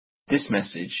This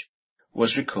message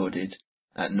was recorded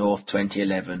at North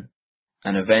 2011,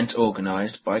 an event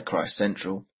organised by Christ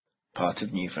Central, part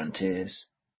of New Frontiers.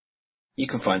 You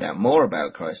can find out more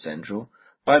about Christ Central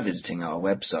by visiting our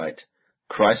website,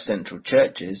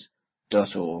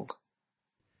 christcentralchurches.org.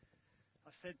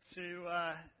 I said to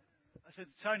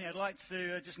Tony, I'd like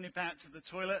to just nip out to the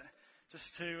toilet, just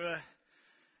to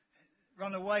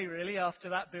run away really after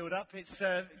that build-up. It's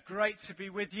great to be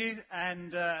with you,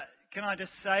 and can I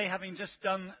just say, having just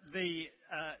done the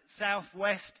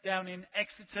Southwest down in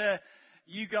Exeter,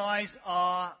 you guys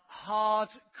are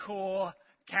hardcore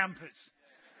campers.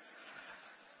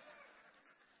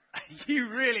 You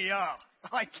really are.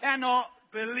 I cannot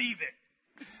believe it.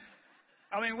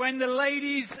 I mean, when the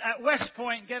ladies at West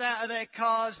Point get out of their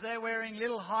cars, they're wearing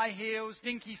little high heels,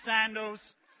 dinky sandals.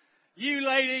 You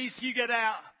ladies, you get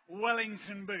out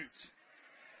Wellington boots.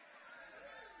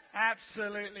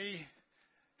 Absolutely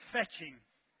fetching.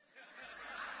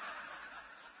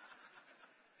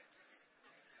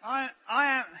 I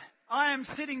am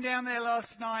sitting down there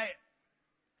last night.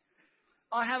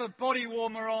 I have a body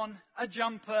warmer on, a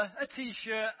jumper, a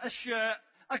t-shirt, a shirt,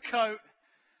 a coat.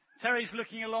 Terry's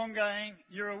looking along going,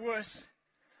 "You're a wuss."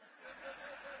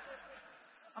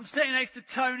 I'm sitting next to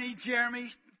Tony,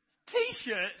 Jeremy,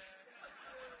 t-shirts.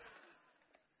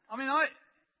 I mean,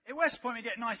 at West Point we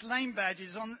get nice lane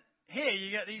badges. On here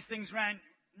you get these things round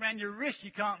your wrist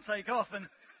you can't take off. And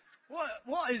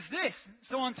what is this?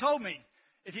 Someone told me,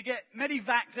 if you get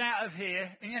medevaced out of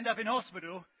here and you end up in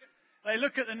hospital, they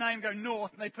look at the name, go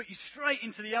North, and they put you straight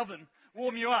into the oven,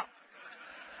 warm you up.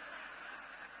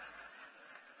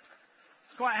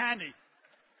 It's quite handy.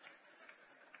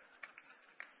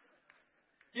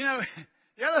 You know,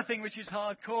 the other thing which is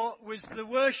hardcore was the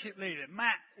worship leader,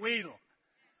 Matt Weedle.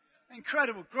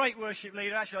 Incredible, great worship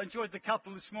leader. Actually, I enjoyed the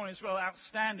couple this morning as well,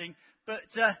 outstanding. But,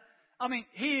 I mean,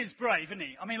 he is brave, isn't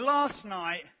he? I mean, last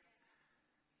night,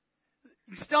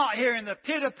 you start hearing the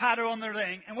pitter-patter on the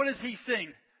ring, and what does he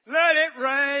sing? Let it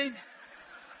rain.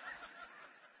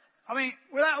 I mean,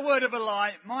 without a word of a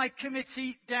lie, my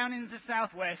committee down in the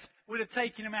Southwest would have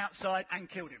taken him outside and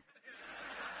killed him.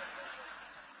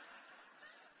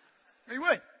 He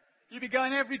would. You'd be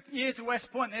going every year to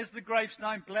West Point, there's the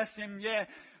gravestone, bless him, yeah,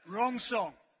 wrong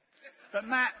song. But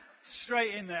Matt,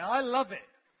 straight in there. I love it.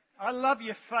 I love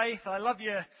your faith. I love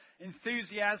your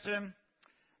enthusiasm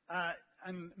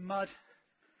and mud.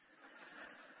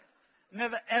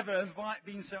 Never ever have I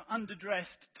been so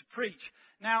underdressed to preach.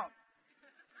 Now,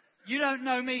 you don't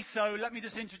know me, so let me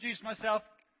just introduce myself.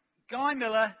 Guy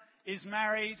Miller is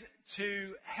married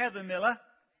to Heather Miller.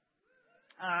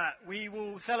 We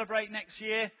will celebrate next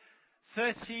year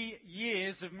 30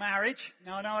 years of marriage.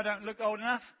 Now, I know I don't look old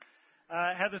enough.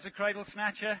 Heather's a cradle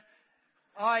snatcher.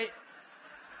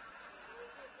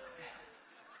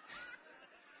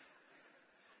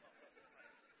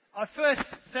 I first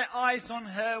set eyes on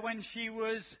her when she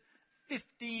was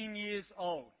 15 years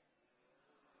old.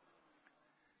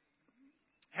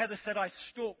 Heather said I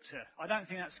stalked her. I don't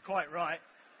think that's quite right.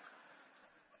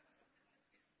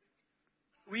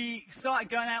 We started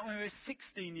going out when we were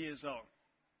 16 years old.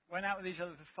 Went out with each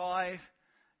other for 5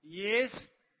 years.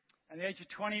 At the age of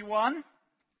 21,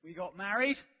 we got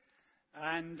married.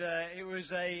 And it was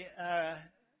a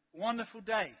wonderful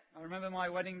day. I remember my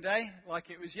wedding day like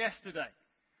it was yesterday.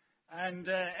 And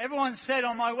everyone said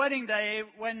on my wedding day,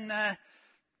 when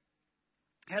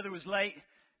Heather was late,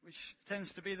 which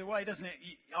tends to be the way, doesn't it?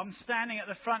 I'm standing at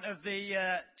the front of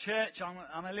the church.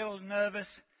 I'm a little nervous.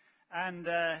 And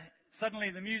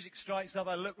suddenly the music strikes up.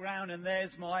 I look round and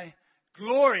there's my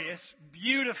glorious,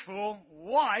 beautiful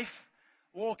wife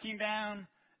walking down,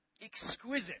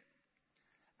 exquisite.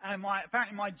 And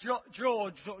apparently my jaw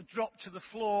sort of dropped to the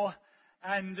floor.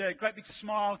 And a great big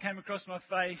smile came across my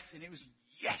face. And it was,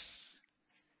 yes!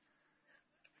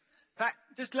 In fact,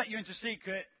 just to let you into a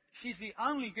secret, she's the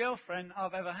only girlfriend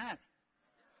I've ever had.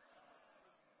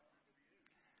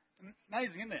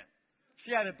 Amazing, isn't it?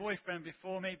 She had a boyfriend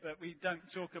before me, but we don't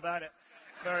talk about it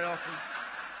very often.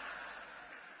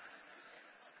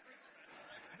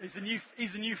 He's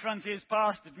a New Frontiers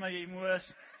pastor, to make it even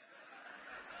worse.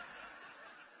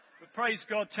 But praise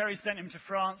God, Terry sent him to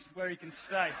France, where he can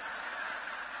stay.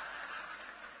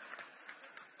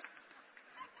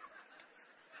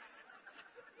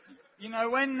 You know,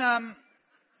 when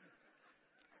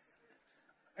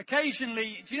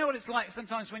occasionally, do you know what it's like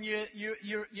sometimes when you're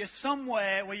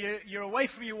somewhere where you're away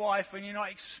from your wife and you're not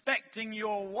expecting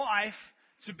your wife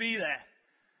to be there?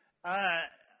 I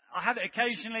have it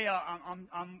occasionally.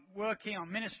 I'm working,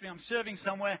 I'm ministering, I'm serving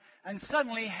somewhere, and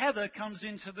suddenly Heather comes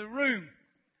into the room,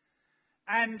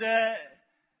 and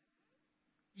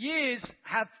years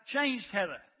have changed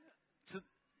Heather.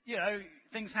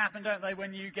 Things happen, don't they,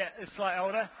 when you get a slight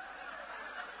older?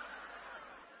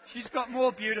 She's got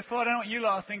more beautiful. I don't know what you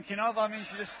lot are thinking of. I mean,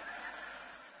 she just...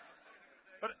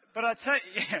 But I tell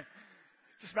you,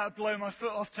 just about to blow my foot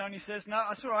off, Tony says. No,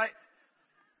 that's all right.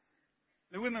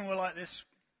 The women were like this.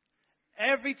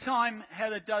 Every time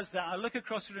Heather does that, I look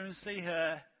across the room and see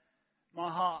her, my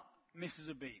heart misses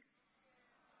a beat.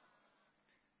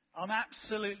 I'm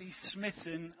absolutely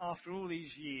smitten after all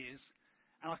these years,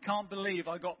 and I can't believe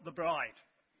I got the bride.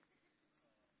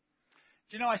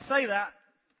 Do you know, I say that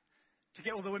to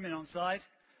get all the women on side.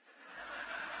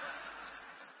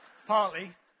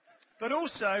 Partly. But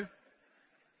also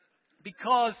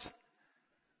because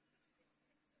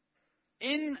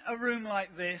in a room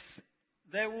like this,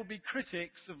 there will be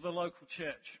critics of the local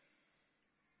church,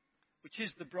 which is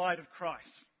the bride of Christ.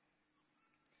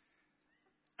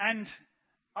 And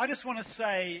I just want to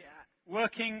say,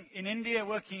 working in India,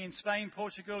 working in Spain,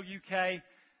 Portugal, UK,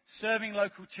 serving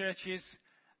local churches,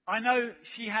 I know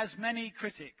she has many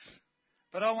critics,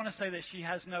 but I want to say that she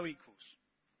has no equals.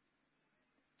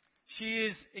 She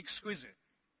is exquisite.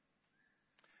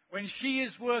 When she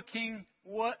is working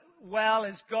well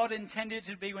as God intended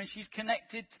it to be, when she's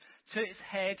connected to its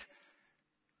head,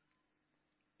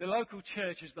 the local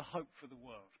church is the hope for the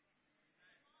world.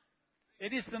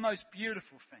 It is the most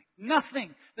beautiful thing.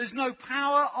 Nothing, there's no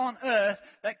power on earth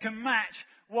that can match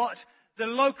what the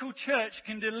local church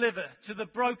can deliver to the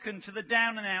broken, to the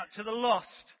down and out, to the lost.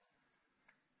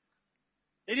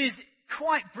 It is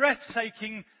quite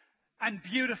breathtaking and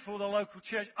beautiful, the local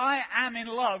church. I am in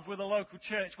love with the local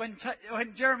church. When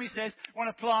Jeremy says, I want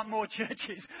to plant more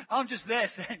churches, I'm just there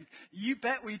saying, you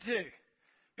bet we do.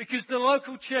 Because the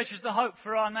local church is the hope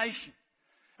for our nation.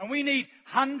 And we need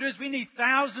hundreds, we need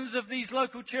thousands of these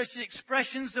local churches,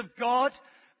 expressions of God.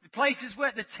 The places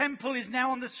where the temple is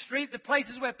now on the street, the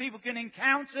places where people can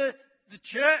encounter the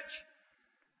church.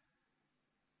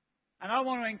 And I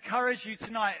want to encourage you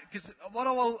tonight, because what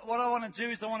I want to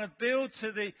do is I want to build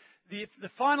to the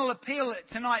final appeal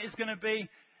tonight is going to be,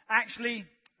 actually,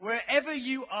 wherever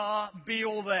you are, be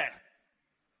all there.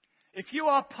 If you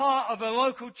are part of a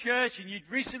local church and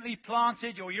you've recently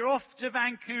planted, or you're off to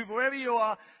Vancouver, wherever you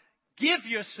are, give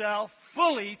yourself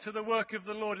fully to the work of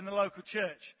the Lord in the local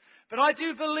church. But I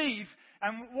do believe,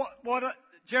 and what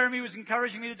Jeremy was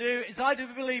encouraging me to do, is I do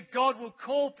believe God will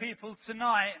call people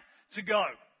tonight to go.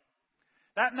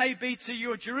 That may be to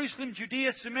your Jerusalem,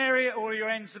 Judea, Samaria, or your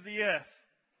ends of the earth.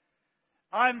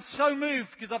 I'm so moved,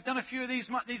 because I've done a few of these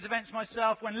events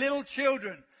myself, when little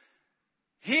children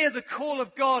hear the call of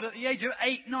God at the age of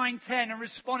 8, 9, 10 and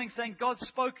responding, saying, God's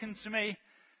spoken to me,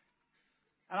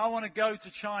 and I want to go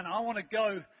to China. I want to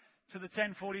go to the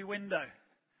 1040 window.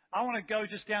 I want to go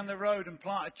just down the road and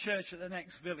plant a church at the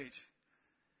next village.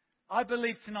 I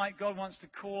believe tonight God wants to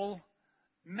call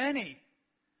many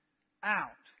out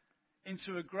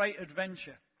into a great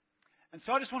adventure. And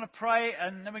so I just want to pray,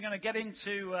 and then we're going to get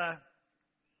into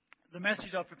the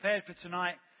message I've prepared for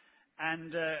tonight.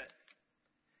 And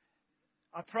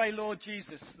I pray, Lord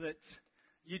Jesus, that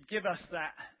you'd give us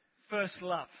that first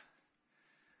love.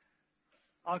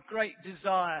 Our great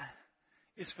desire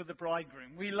is for the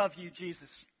bridegroom. We love you, Jesus,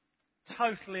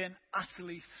 totally and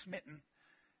utterly smitten.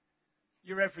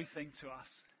 You're everything to us.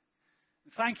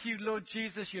 And thank you, Lord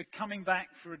Jesus, you're coming back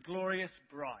for a glorious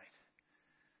bride.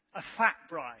 A fat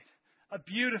bride. A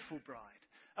beautiful bride.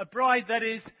 A bride that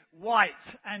is white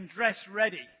and dress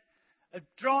ready. A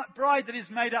bride that is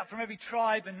made up from every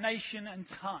tribe and nation and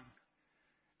tongue.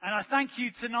 And I thank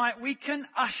you tonight, we can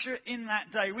usher in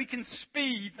that day. We can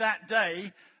speed that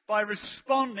day by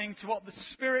responding to what the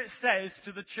Spirit says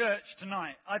to the church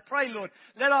tonight. I pray, Lord,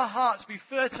 let our hearts be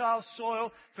fertile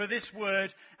soil for this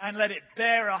word, and let it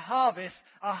bear a harvest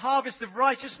of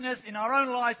righteousness in our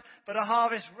own lives, but a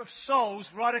harvest of souls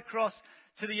right across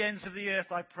to the ends of the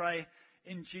earth, I pray,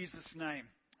 in Jesus' name.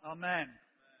 Amen.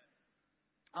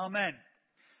 Amen.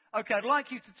 Okay, I'd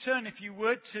like you to turn, if you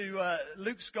would, to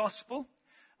Luke's Gospel.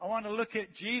 I want to look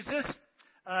at Jesus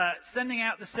sending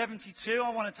out the 72. I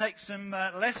want to take some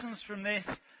lessons from this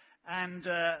and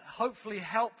hopefully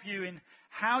help you in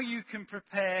how you can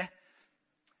prepare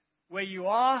where you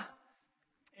are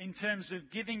in terms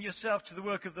of giving yourself to the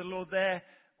work of the Lord there,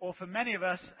 or for many of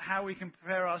us, how we can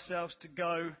prepare ourselves to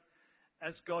go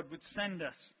as God would send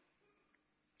us.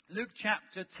 Luke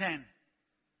chapter 10,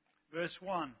 verse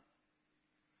 1.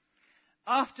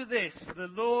 After this, the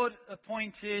Lord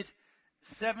appointed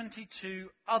 72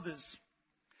 others,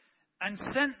 and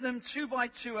sent them 2 by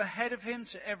 2 ahead of him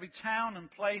to every town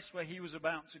and place where he was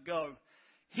about to go.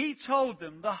 He told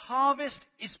them, the harvest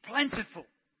is plentiful,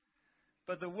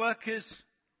 but the workers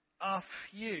are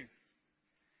few.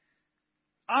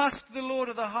 Ask the Lord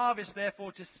of the harvest,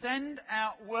 therefore, to send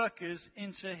out workers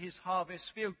into his harvest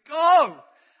field. Go!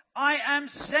 I am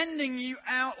sending you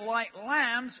out like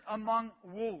lambs among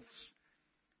wolves.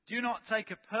 Do not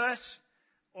take a purse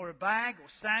or a bag or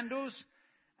sandals,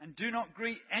 and do not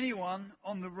greet anyone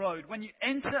on the road. When you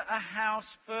enter a house,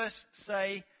 first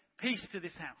say, peace to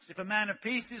this house. If a man of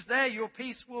peace is there, your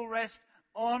peace will rest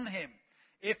on him.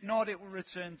 If not, it will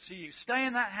return to you. Stay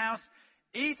in that house,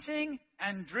 eating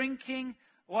and drinking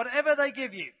whatever they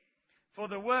give you, for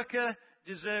the worker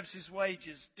deserves his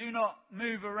wages. Do not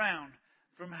move around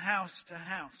from house to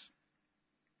house.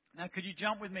 Now, could you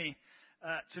jump with me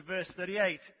to verse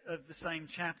 38 of the same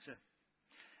chapter?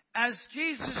 As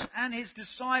Jesus and his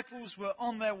disciples were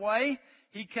on their way,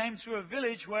 he came to a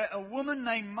village where a woman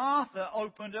named Martha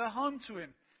opened her home to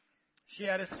him. She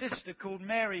had a sister called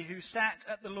Mary who sat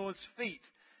at the Lord's feet,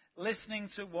 listening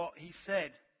to what he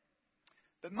said.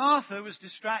 But Martha was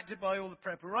distracted by all the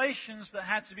preparations that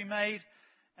had to be made,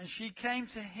 and she came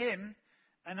to him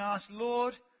and asked,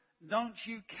 Lord, don't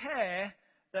you care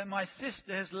that my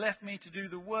sister has left me to do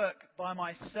the work by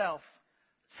myself?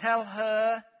 Tell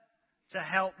her to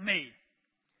help me.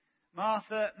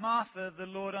 Martha, Martha, the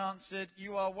Lord answered,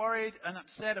 you are worried and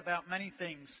upset about many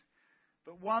things,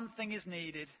 but one thing is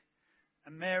needed,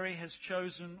 and Mary has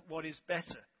chosen what is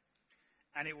better,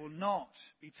 and it will not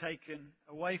be taken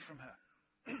away from her.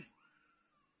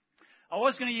 I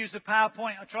was going to use a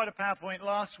PowerPoint. I tried a PowerPoint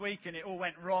last week and it all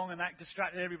went wrong and that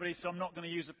distracted everybody, so I'm not going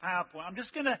to use a PowerPoint. I'm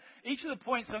just going to, each of the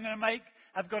points I'm going to make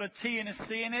have got a T and a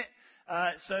C in it,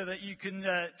 so that you can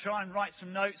try and write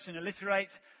some notes and alliterate.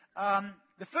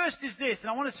 The first is this, and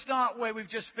I want to start where we've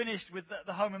just finished with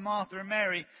the home of Martha and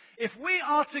Mary. If we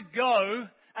are to go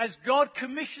as God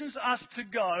commissions us to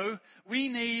go, we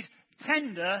need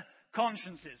tender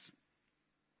consciences.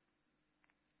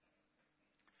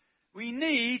 We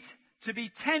need to be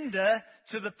tender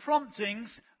to the promptings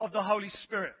of the Holy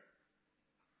Spirit.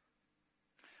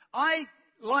 I,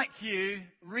 like you,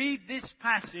 read this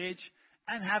passage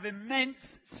and have immense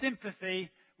sympathy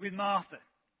with Martha.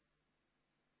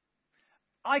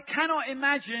 I cannot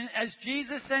imagine, as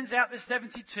Jesus sends out the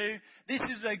 72, this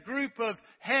is a group of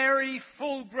hairy,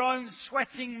 full-grown,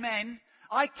 sweating men.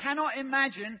 I cannot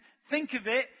imagine, think of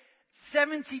it,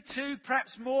 72,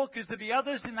 perhaps more, because there'll be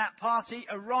others in that party,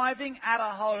 arriving at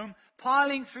a home,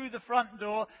 piling through the front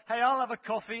door. Hey, I'll have a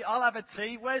coffee, I'll have a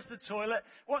tea, where's the toilet,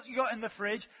 what's you got in the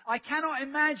fridge? I cannot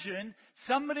imagine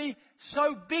somebody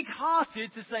so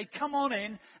big-hearted to say, come on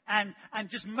in and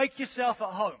just make yourself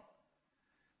at home.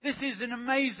 This is an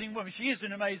amazing woman. She is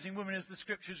an amazing woman, as the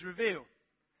Scriptures reveal.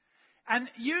 And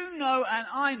you know and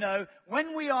I know,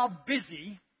 when we are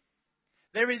busy,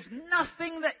 there is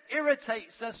nothing that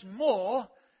irritates us more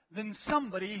than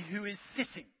somebody who is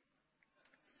sitting.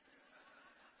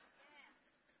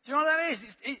 Do you know what that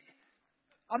is?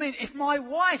 I mean, if my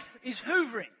wife is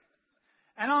hoovering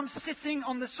and I'm sitting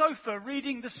on the sofa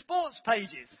reading the sports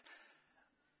pages,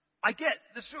 I get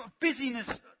the sort of busyness,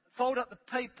 fold up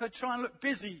the paper, try and look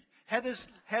busy,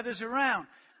 Heather's around.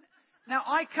 Now,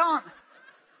 I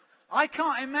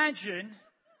can't imagine,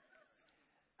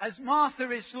 as Martha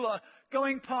is sort of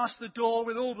going past the door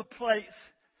with all the plates,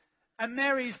 and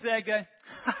Mary's there going,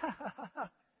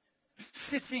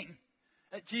 sitting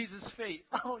at Jesus' feet.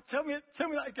 Oh, tell me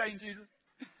that again, Jesus.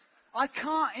 I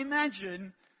can't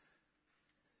imagine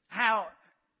how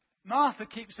Martha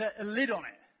keeps a lid on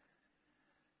it.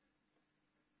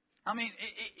 I mean,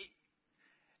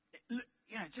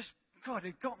 just, God,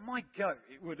 it got my goat,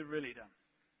 it would have really done.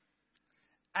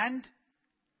 And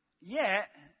yet,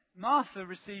 Martha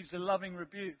receives a loving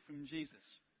rebuke from Jesus.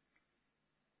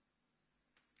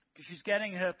 Because she's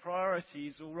getting her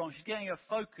priorities all wrong. She's getting her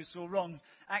focus all wrong.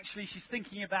 Actually, she's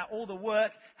thinking about all the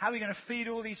work. How are we going to feed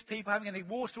all these people? How are we going to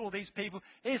water all these people?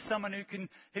 Here's someone who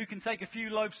can take a few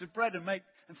loaves of bread and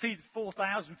feed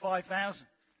 4,000, 5,000.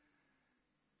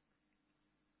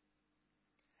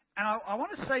 And I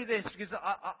want to say this because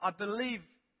I believe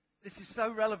this is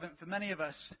so relevant for many of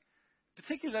us,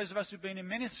 particularly those of us who've been in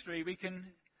ministry. We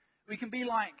can be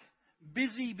like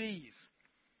busy bees.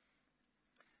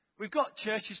 We've got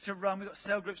churches to run, we've got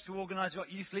cell groups to organise, we've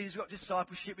got youth leaders, we've got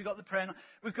discipleship, we've got the prayer.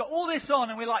 We've got all this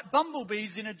on, and we're like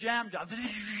bumblebees in a jam jar.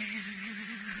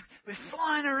 We're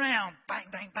flying around, bang,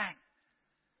 bang, bang.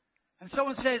 And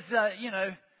someone says,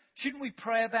 shouldn't we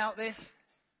pray about this?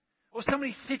 Or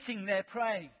somebody's sitting there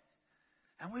praying.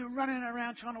 And we're running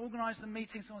around trying to organise the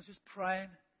meeting. Someone's just praying,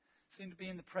 seem to be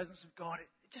in the presence of God.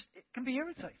 It can be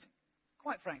irritating,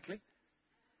 quite frankly.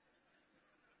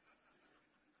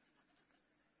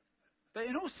 But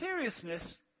in all seriousness,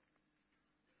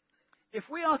 If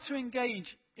we are to engage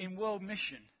in world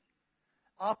mission,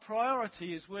 our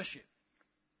priority is worship.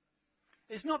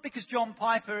 It's not because John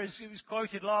Piper, as it was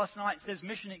quoted last night, says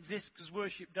mission exists because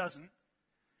worship doesn't.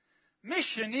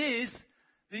 Mission is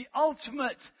the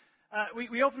ultimate,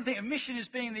 we often think of mission as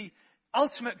being the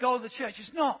ultimate goal of the church.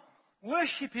 It's not.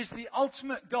 Worship is the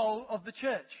ultimate goal of the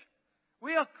church.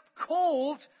 We are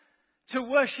called to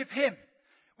worship Him.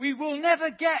 We will never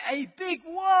get a big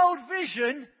world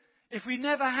vision if we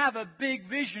never have a big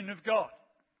vision of God.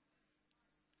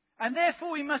 And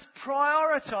therefore we must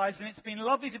prioritise, and it's been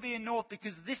lovely to be in North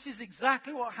because this is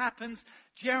exactly what happens.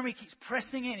 Jeremy keeps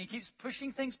pressing in, he keeps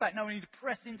pushing things back. No, we need to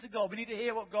press into God. We need to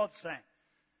hear what God's saying.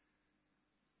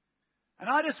 And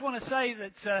I just want to say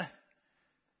that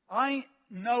I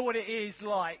know what it is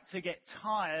like to get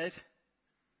tired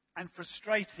and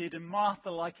frustrated and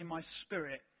Martha-like in my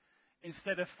spirit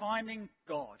instead of finding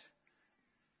God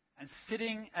and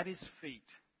sitting at His feet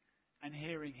and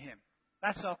hearing Him.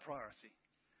 That's our priority.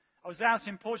 I was out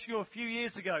in Portugal a few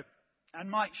years ago, and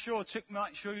Mike Shaw,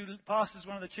 who pastors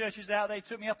one of the churches out there,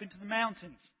 took me up into the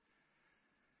mountains.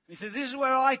 He said, "This is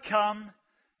where I come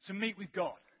to meet with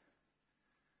God."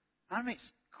 I mean,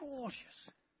 it's gorgeous.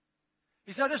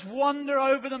 He said, "I just wander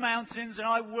over the mountains and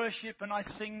I worship and I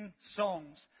sing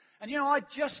songs." And I'd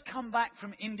just come back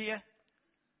from India.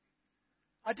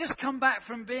 I'd just come back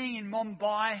from being in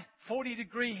Mumbai,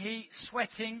 40-degree heat,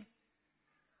 sweating,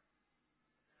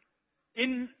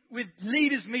 in with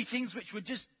leaders' meetings which were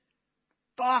just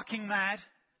barking mad.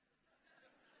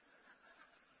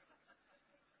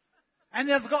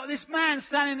 And I've got this man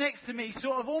standing next to me,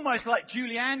 sort of almost like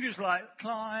Julie Andrews, like,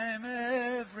 "Climb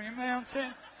every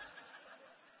mountain."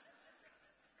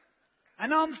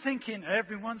 And I'm thinking,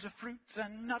 everyone's a fruit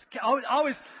and nut.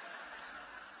 I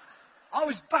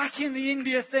was back in the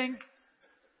India thing,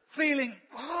 feeling,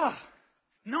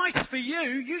 nice for you.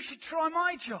 You should try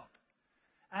my job.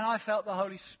 And I felt the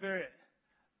Holy Spirit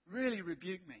really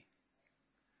rebuke me.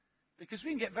 Because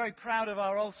we can get very proud of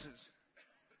our altars.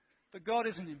 But God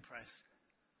isn't impressed.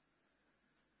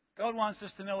 God wants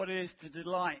us to know what it is to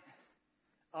delight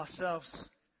ourselves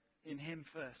in Him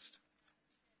first.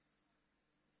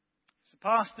 So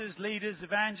pastors, leaders,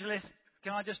 evangelists,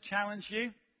 can I just challenge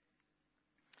you?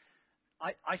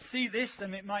 I see this,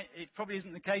 and it probably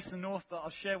isn't the case in the North, but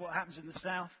I'll share what happens in the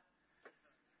South.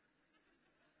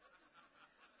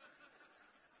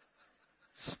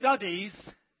 Studies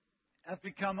have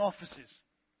become offices.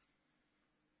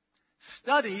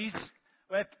 Studies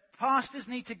where pastors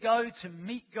need to go to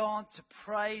meet God, to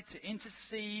pray, to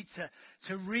intercede,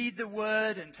 to read the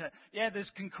Word, and there's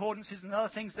concordances and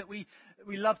other things that we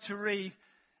love to read,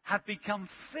 have become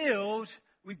filled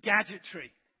with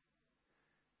gadgetry.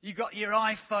 You've got your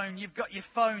iPhone, you've got your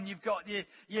phone, you've got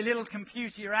your little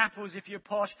computer, your Apples if you're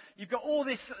posh. You've got all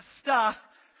this sort of stuff.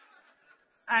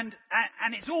 And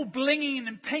it's all blinging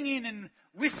and pinging and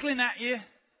whistling at you.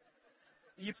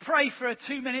 You pray for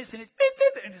 2 minutes and it's beep,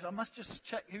 beep, and I must just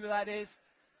check who that is.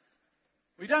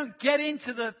 We don't get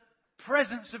into the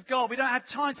presence of God. We don't have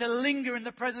time to linger in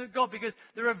the presence of God because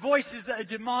there are voices that are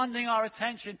demanding our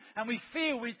attention, and we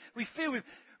feel we're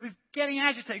getting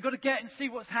agitated. We've got to get and see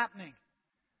what's happening.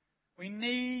 We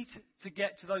need to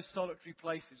get to those solitary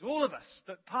places. All of us,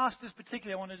 but pastors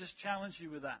particularly, I want to just challenge you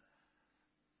with that.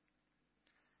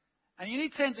 And you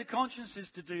need tender consciences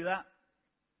to do that.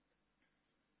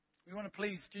 We want to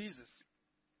please Jesus.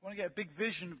 We want to get a big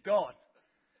vision of God.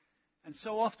 And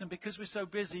so often, because we're so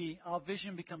busy, our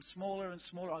vision becomes smaller and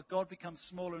smaller. Our God becomes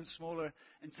smaller and smaller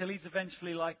until He's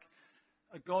eventually like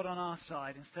a God on our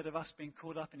side instead of us being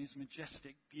caught up in His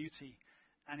majestic beauty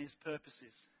and His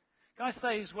purposes. Can I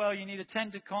say as well, you need a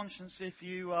tender conscience if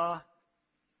you are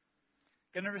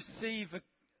going to receive a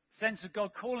sense of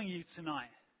God calling you tonight.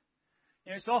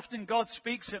 It's often God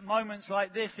speaks at moments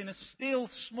like this in a still,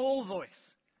 small voice.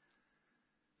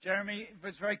 Jeremy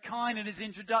was very kind in his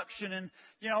introduction, and,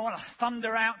 I want to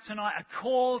thunder out tonight a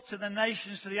call to the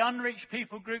nations, to the unreached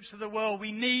people groups of the world.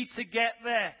 We need to get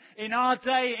there. In our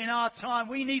day, in our time,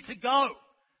 we need to go.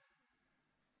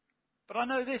 But I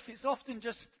know this, it's often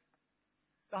just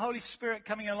the Holy Spirit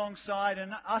coming alongside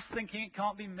and us thinking it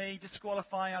can't be me,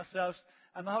 disqualifying ourselves,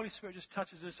 and the Holy Spirit just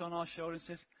touches us on our shoulder and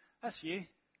says, "That's you."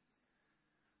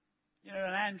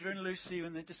 And Andrew and Lucy,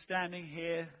 when they're just standing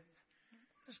here,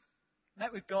 just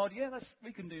met with God. Yeah,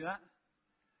 we can do that.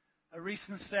 Reese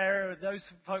and Sarah, those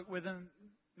folk with them,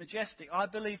 majestic. I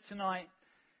believe tonight,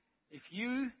 if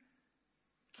you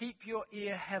keep your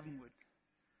ear heavenward,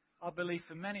 I believe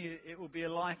for many it will be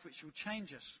a life which will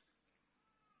change us.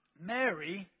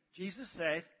 Mary, Jesus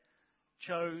said,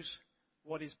 chose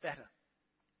what is better.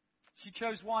 She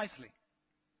chose wisely.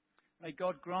 May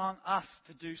God grant us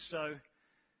to do so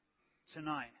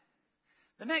tonight.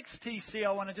 The next TC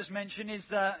I want to just mention is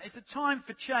it's a time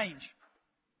for change.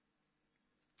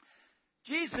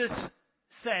 Jesus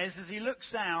says, as he looks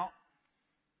out,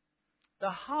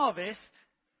 the harvest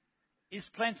is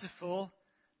plentiful,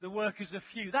 the workers are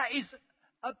few. That is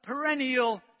a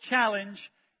perennial challenge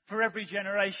for every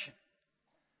generation.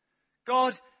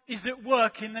 God is at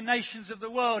work in the nations of the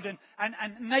world, and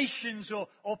nations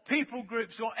or people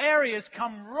groups or areas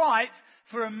come right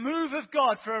for a move of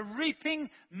God, for a reaping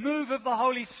move of the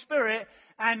Holy Spirit,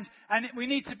 and we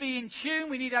need to be in tune,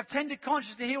 we need to have tender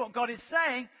conscience to hear what God is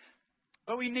saying,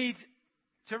 but we need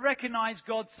to recognize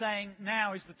God saying,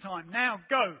 now is the time, now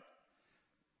go.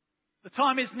 The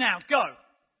time is now, go.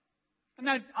 And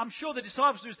now, I'm sure the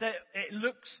disciples would say,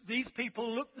 these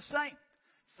people look the same.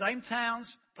 Same towns,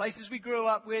 places we grew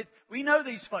up with. We know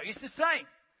these folks. It's the same.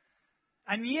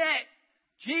 And yet,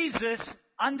 Jesus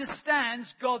understands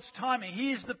God's timing.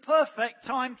 He is the perfect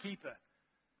timekeeper.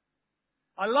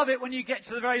 I love it when you get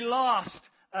to the very last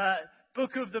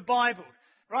book of the Bible.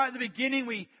 Right at the beginning,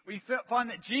 we find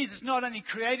that Jesus not only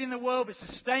creating the world,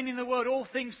 but sustaining the world, all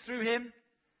things through Him.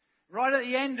 Right at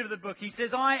the end of the book, He says,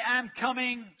 I am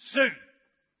coming soon.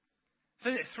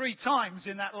 Says it 3 times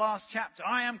in that last chapter.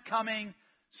 I am coming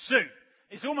soon.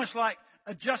 It's almost like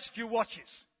adjust your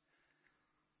watches.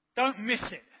 Don't miss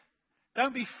it.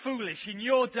 Don't be foolish in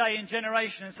your day and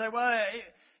generation and say, well,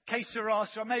 que sera,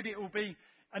 so maybe it will be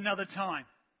another time.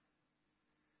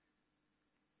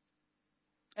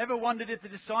 Ever wondered if the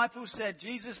disciples said,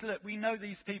 Jesus, look, we know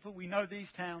these people, we know these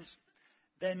towns,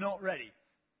 they're not ready.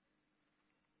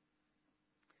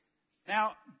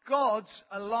 Now, God's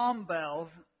alarm bell,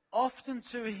 often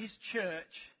to His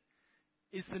church,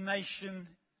 is the nation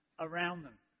around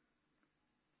them.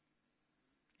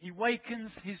 He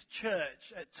wakens His church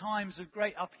at times of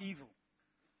great upheaval.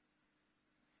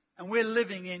 And we're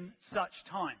living in such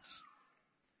times.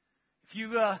 If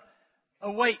you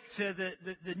awake to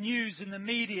the news and the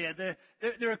media,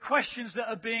 there are questions that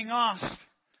are being asked.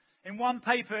 In one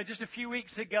paper just a few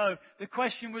weeks ago, the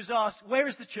question was asked, where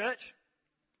is the church?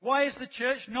 Why is the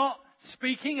church not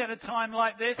speaking at a time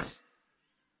like this?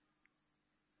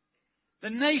 The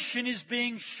nation is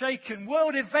being shaken.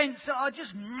 World events are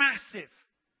just massive.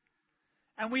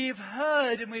 And we have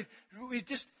heard and we've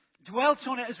just dwelt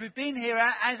on it as we've been here,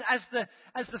 as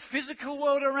the physical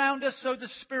world around us, so the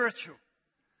spiritual.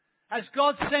 As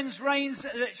God sends rains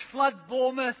that flood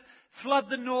Bournemouth, flood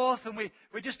the north, and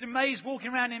we're just amazed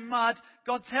walking around in mud,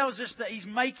 God tells us that He's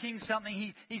making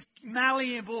something. He's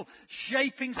malleable,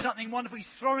 shaping something wonderful.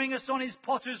 He's throwing us on His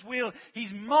potter's wheel.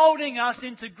 He's moulding us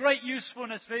into great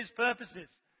usefulness for His purposes.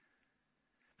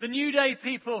 The New Day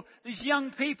people, these young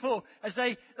people, as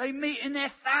they meet in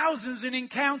their thousands and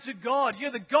encounter God.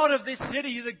 You're the God of this city.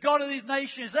 You're the God of these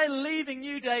nations. They're leaving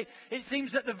New Day. It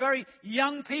seems that the very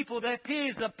young people, their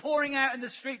peers, are pouring out in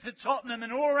the streets of Tottenham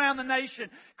and all around the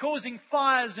nation, causing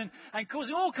fires and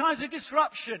causing all kinds of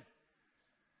disruption.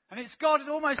 And it's God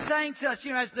almost saying to us,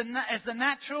 as the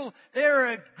natural, there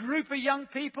are a group of young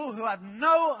people who have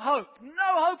no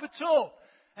hope at all.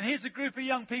 And here's a group of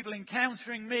young people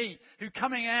encountering me, who are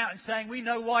coming out and saying, we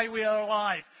know why we are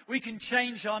alive. We can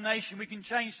change our nation. We can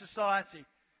change society.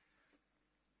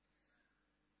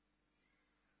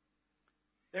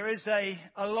 There is an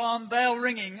alarm bell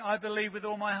ringing, I believe, with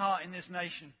all my heart in this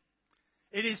nation.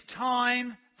 It is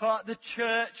time for the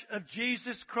Church of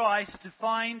Jesus Christ to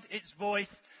find its voice.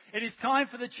 It is time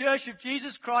for the Church of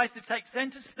Jesus Christ to take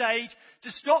centre stage,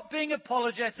 to stop being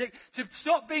apologetic, to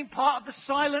stop being part of the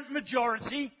silent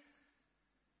majority,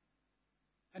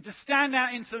 and to stand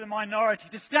out into the minority,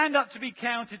 to stand up to be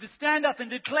counted, to stand up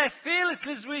and declare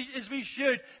fearlessly as we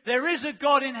should, there is a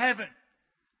God in heaven.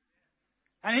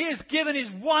 And He has given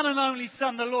His one and only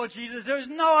Son, the Lord Jesus. There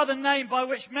is no other name by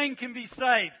which men can be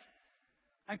saved.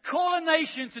 And call a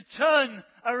nation to turn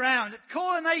around,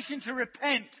 call a nation to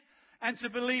repent, and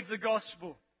to believe the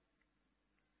gospel.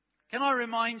 Can I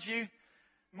remind you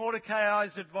Mordecai's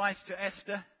advice to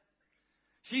Esther?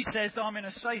 She says, I'm in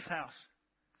a safe house.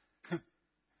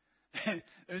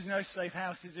 There's no safe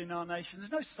houses in our nation. There's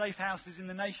no safe houses in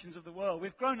the nations of the world.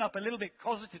 We've grown up a little bit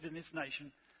closeted in this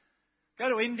nation. Go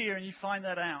to India and you find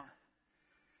that out.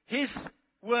 His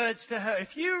words to her, if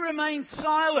you remain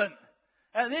silent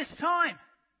at this time,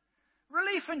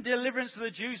 relief and deliverance for the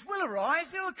Jews will arise.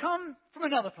 It will come from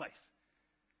another place.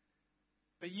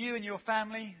 But you and your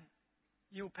family,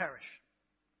 you'll perish.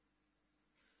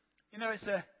 It's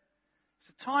a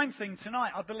time thing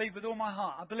tonight, I believe with all my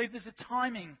heart. I believe there's a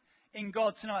timing in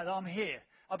God tonight that I'm here.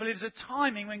 I believe there's a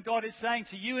timing when God is saying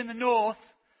to you in the north,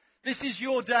 this is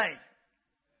your day.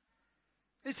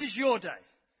 This is your day.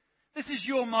 This is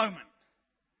your moment.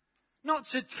 Not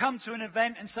to come to an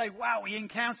event and say, wow, we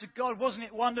encountered God, wasn't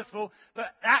it wonderful? But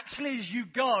actually as you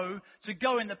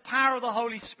go in the power of the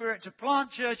Holy Spirit to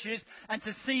plant churches and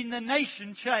to see the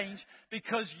nation change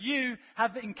because you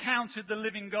have encountered the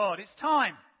living God. It's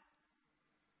time.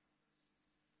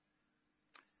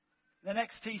 The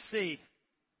next TC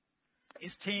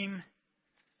is team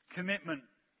commitment.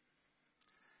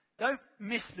 Don't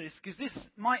miss this, because this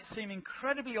might seem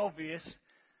incredibly obvious,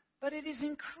 but it is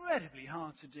incredibly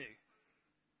hard to do.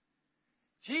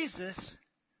 Jesus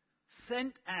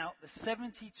sent out the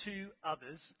 72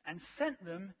 others and sent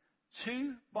them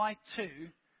 2 by 2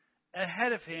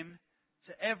 ahead of him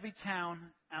to every town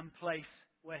and place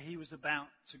where he was about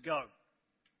to go.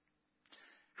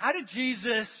 How did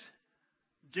Jesus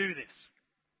do this?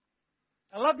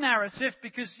 I love narrative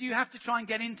because you have to try and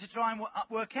get in to try and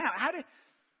work out.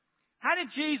 How did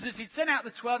Jesus, he'd sent out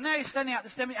the 12, now he's sending out the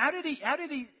 70. How did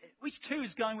he, which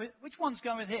one's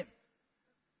going with him?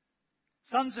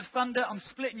 Sons of Thunder, I'm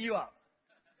splitting you up.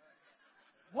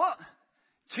 What?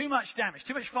 Too much damage,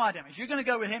 too much fire damage. You're going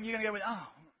to go with him, you're going to go with,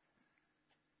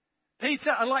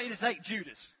 Peter, I'd like you to take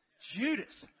Judas.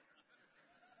 Judas?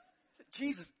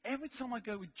 Jesus, every time I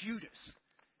go with Judas,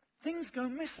 things go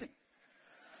missing.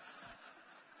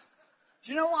 Do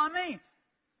you know what I mean?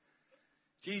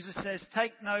 Jesus says,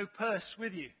 take no purse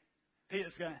with you.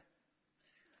 Peter's going,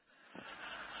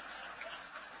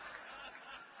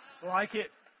 like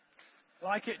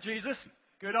it, Jesus.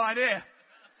 Good idea.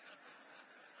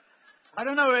 I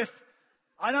don't know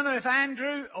if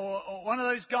Andrew or one of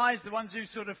those guys, the ones who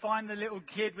sort of find the little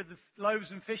kid with the loaves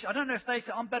and fish, I don't know if they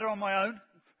say, I'm better on my own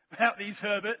without these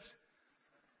Herberts.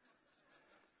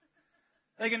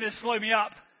 They're going to slow me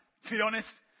up, to be honest.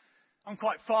 I'm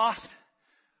quite fast.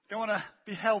 Don't want to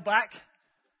be held back.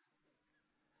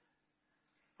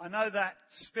 I know that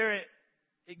spirit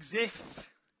exists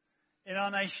in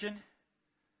our nation.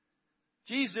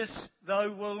 Jesus,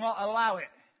 though, will not allow it.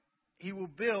 He will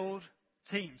build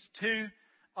teams. 2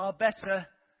 are better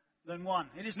than 1.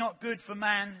 It is not good for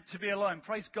man to be alone.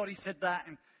 Praise God, he said that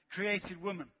and created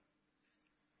woman.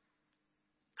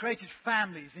 Created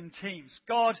families in teams.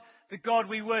 God, the God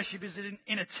we worship, is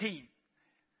in a team.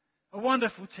 A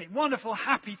wonderful team, wonderful,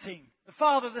 happy team. The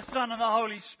Father, the Son, and the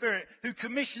Holy Spirit, who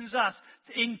commissions us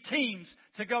in teams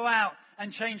to go out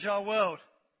and change our world.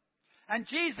 And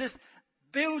Jesus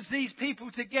builds these people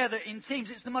together in teams.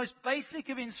 It's the most basic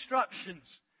of instructions,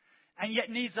 and yet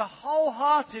needs a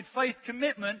wholehearted faith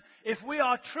commitment if we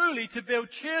are truly to build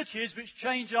churches which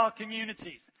change our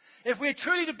communities. If we're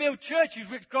truly to build churches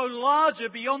which grow larger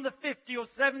beyond the 50 or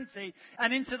 70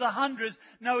 and into the hundreds,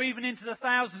 no, even into the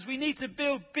thousands, we need to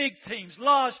build big teams,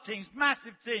 large teams,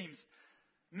 massive teams,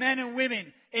 men and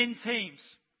women in teams.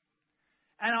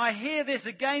 And I hear this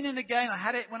again and again. I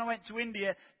had it when I went to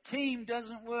India. Team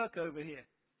doesn't work over here.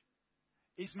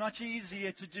 It's much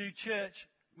easier to do church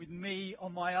with me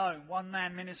on my own,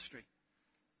 one-man ministry.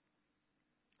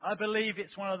 I believe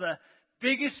it's one of the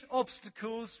biggest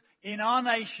obstacles in our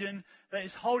nation that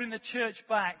is holding the church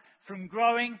back from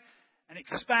growing and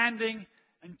expanding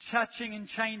and touching and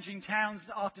changing towns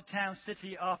after town,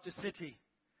 city after city.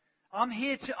 I'm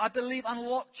here to, I believe,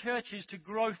 unlock churches to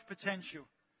growth potential.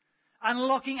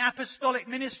 Unlocking apostolic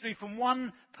ministry from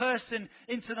one person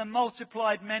into the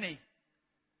multiplied many.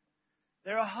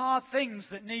 There are hard things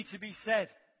that need to be said.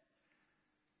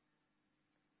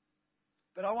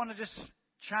 But I want to just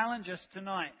challenge us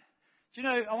tonight. Do you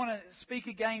know, I want to speak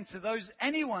again to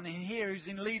anyone in here who's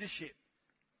in leadership.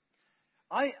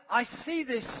 I see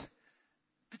this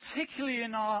particularly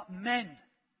in our men.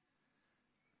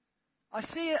 I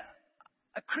see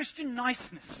a Christian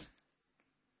niceness.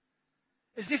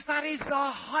 As if that is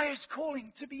our highest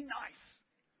calling, to be nice.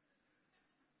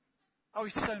 Oh,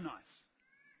 he's so nice.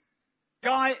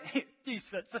 Guy, he's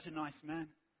such a nice man.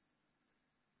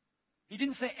 He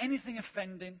didn't say anything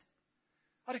offending.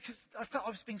 I felt I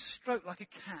was being stroked like a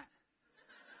cat.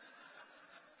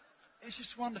 It's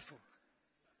just wonderful.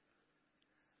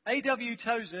 A.W.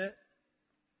 Tozer,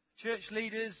 church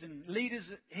leaders and leaders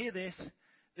hear this.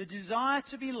 The desire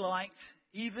to be liked,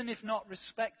 even if not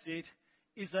respected,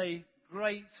 is a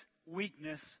great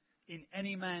weakness in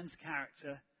any man's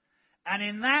character. And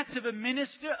in that of a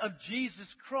minister of Jesus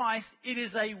Christ, it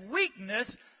is a weakness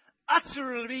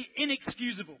utterly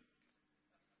inexcusable.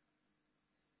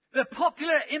 The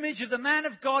popular image of the man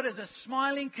of God as a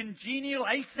smiling, congenial,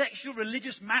 asexual,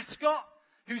 religious mascot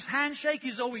whose handshake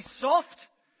is always soft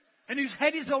and whose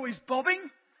head is always bobbing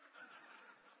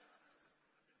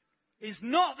is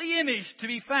not the image to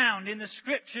be found in the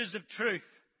scriptures of truth.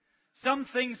 Some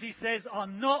things, he says, are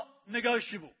not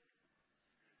negotiable.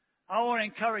 I want to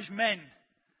encourage men.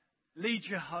 Lead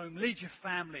your home. Lead your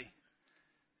family.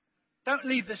 Don't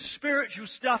leave the spiritual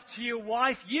stuff to your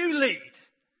wife. You lead.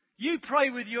 You pray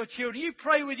with your children. You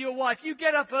pray with your wife. You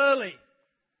get up early.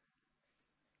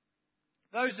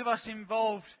 Those of us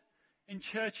involved in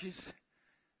churches,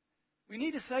 we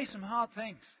need to say some hard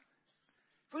things.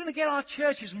 If we're going to get our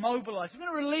churches mobilized, if we're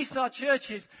going to release our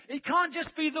churches, it can't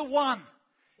just be the one.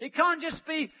 It can't just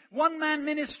be one-man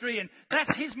ministry and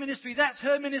that's his ministry, that's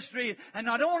her ministry. And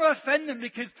I don't want to offend them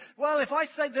because, well, if I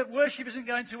say that worship isn't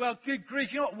going too well, good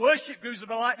grief, you know what worship groups will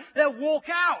be like? They'll walk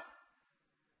out.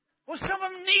 Well, some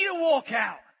of them need to walk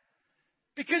out.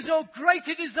 Because your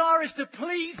greater desire is to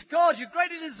please God. Your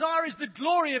greater desire is the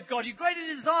glory of God. Your greater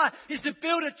desire is to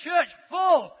build a church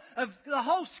full of the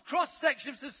whole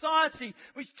cross-section of society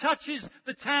which touches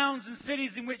the towns and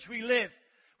cities in which we live.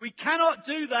 We cannot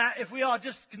do that if we are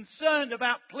just concerned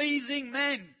about pleasing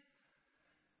men.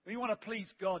 We want to please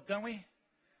God, don't we?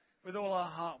 With all our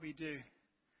heart we do.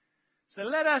 So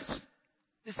let us,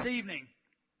 this evening,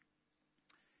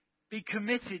 be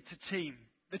committed to team.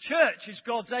 The church is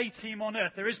God's A team on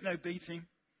earth. There is no B team.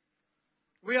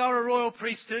 We are a royal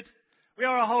priesthood. We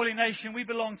are a holy nation. We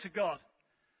belong to God.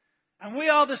 And we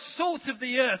are the salt of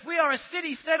the earth. We are a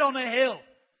city set on a hill.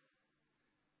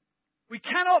 We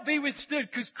cannot be withstood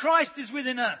because Christ is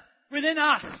within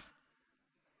us.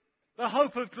 The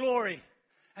hope of glory.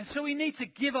 And so we need to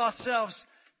give ourselves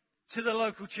to the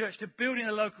local church, to building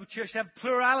the local church, to have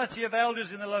plurality of elders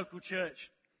in the local church.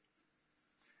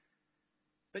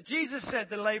 But Jesus said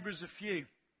the labourers are few.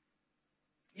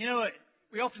 You know,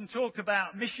 we often talk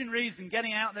about missionaries and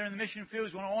getting out there in the mission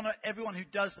fields. We want to honour everyone who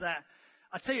does that.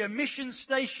 I tell you, a mission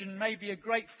station may be a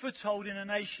great foothold in a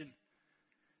nation.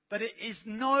 But it is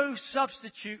no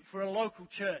substitute for a local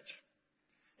church.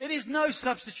 It is no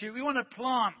substitute. We want to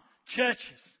plant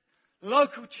churches,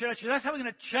 local churches. That's how we're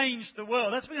going to change the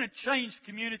world. That's how we're going to change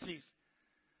communities.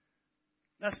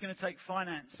 That's going to take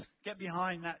finance. Get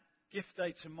behind that gift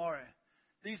day tomorrow.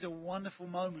 These are wonderful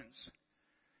moments.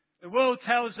 The world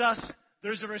tells us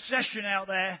there is a recession out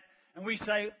there, and we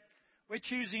say, we're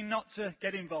choosing not to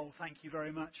get involved, thank you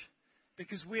very much,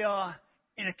 because we are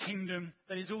in a kingdom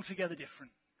that is altogether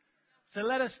different. So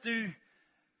let us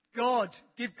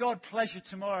give God pleasure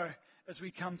tomorrow as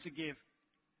we come to give.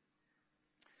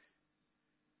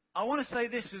 I want to say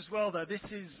this as well, though. This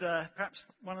is perhaps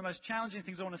one of the most challenging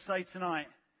things I want to say tonight.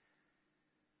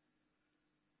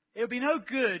 It would be no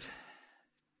good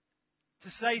to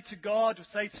say to God or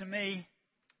say to me,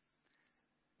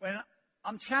 when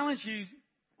I'm challenging you,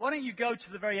 why don't you go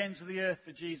to the very ends of the earth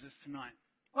for Jesus tonight?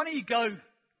 Why don't you go?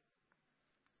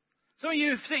 Some of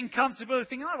you are sitting comfortable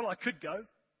thinking, oh, well, I could go,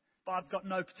 but I've got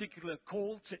no particular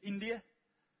call to India,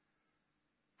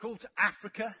 call to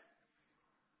Africa.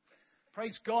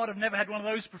 Praise God, I've never had one of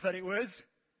those prophetic words.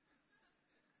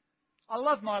 I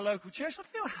love my local church. I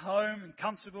feel at home and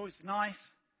comfortable. It's nice.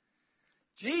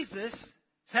 Jesus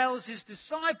tells his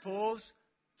disciples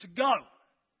to go.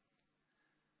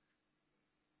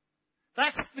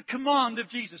 That's the command of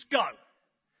Jesus. Go.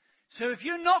 So if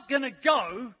you're not going to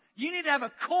go, you need to have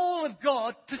a call of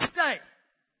God to stay.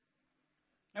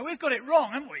 Now we've got it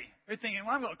wrong, haven't we? We're thinking,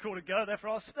 well, I've got a call to go,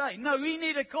 therefore I'll stay. No, we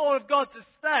need a call of God to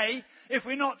stay if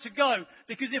we're not to go.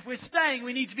 Because if we're staying,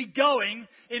 we need to be going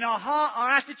in our heart,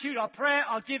 our attitude, our prayer,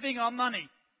 our giving, our money.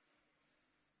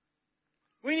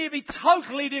 We need to be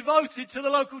totally devoted to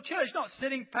the local church, not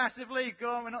sitting passively,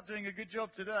 going, we're not doing a good job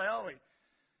today, are we?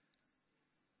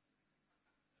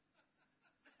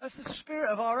 That's the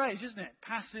spirit of our age, isn't it?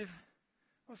 Passive.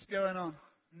 What's going on?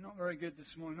 Not very good this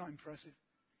morning, not impressive.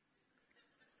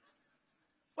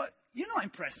 But you're not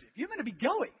impressive. You're going to be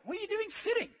going. What are you doing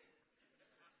sitting?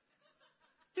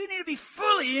 You need to be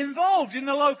fully involved in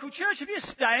the local church. If you're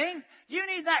staying, you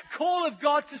need that call of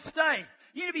God to stay.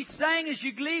 You need to be saying as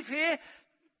you leave here,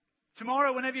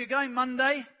 tomorrow, whenever you're going,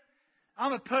 Monday,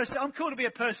 I'm called to be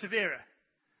a perseverer.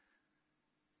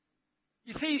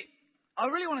 You see, I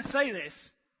really want to say this.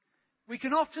 We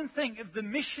can often think of the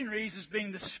missionaries as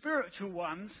being the spiritual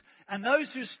ones and those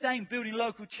who are staying building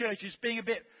local churches being a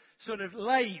bit sort of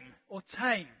lame or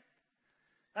tame.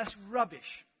 That's rubbish.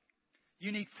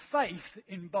 You need faith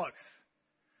in both.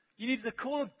 You need the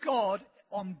call of God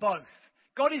on both.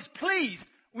 God is pleased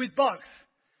with both.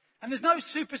 And there's no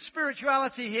super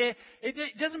spirituality here. It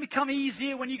doesn't become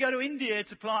easier when you go to India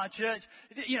to plant a church.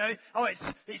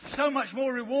 It's so much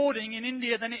more rewarding in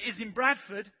India than it is in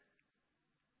Bradford.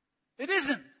 It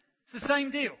isn't. It's the same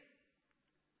deal.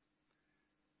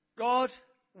 God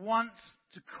wants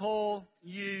to call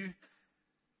you,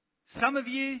 some of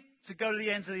you, to go to the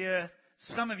ends of the earth,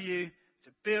 some of you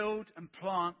to build and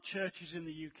plant churches in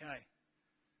the UK.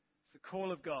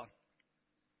 call of God.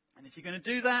 And if you're going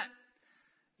to do that,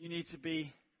 you need to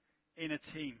be in a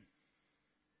team.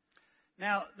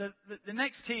 Now, the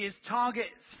next T is targets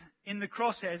in the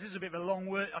crosshairs. This is a bit of a long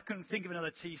word. I couldn't think of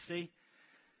another TC.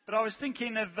 But I was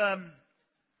thinking of a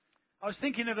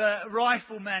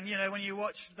rifleman. You know, when you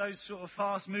watch those sort of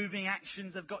fast-moving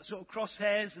actions, they've got sort of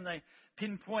crosshairs and they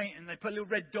pinpoint and they put a little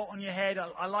red dot on your head.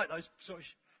 I like those sort of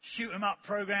shoot-'em-up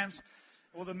programs.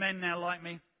 All the men now like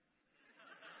me.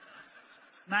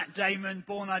 Matt Damon,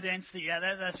 Bourne Identity. Yeah,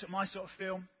 that's my sort of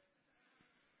film.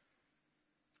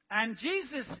 And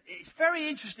Jesus, it's very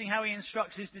interesting how he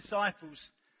instructs his disciples.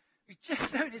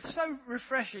 It's so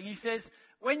refreshing. He says,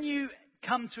 when you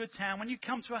come to a town, when you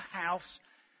come to a house,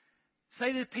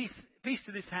 say the peace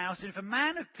to this house, and if a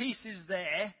man of peace is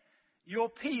there, your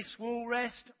peace will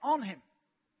rest on him.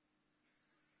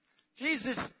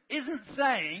 Jesus isn't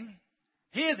saying,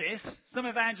 hear this, some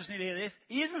evangelists need to hear this,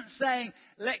 he isn't saying,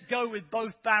 let go with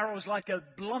both barrels like a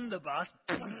blunderbuss.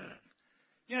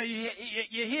 You know,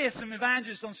 you hear some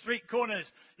evangelists on street corners,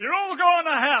 you're all going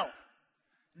to hell.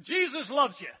 Jesus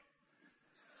loves you.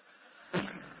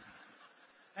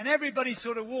 And everybody's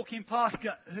sort of walking past,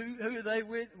 who are they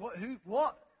with?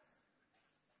 What?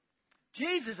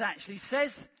 Jesus actually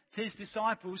says to his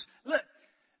disciples, look,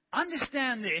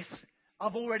 understand this,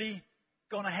 I've already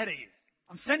gone ahead of you.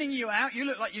 I'm sending you out, you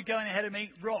look like you're going ahead of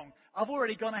me, wrong. I've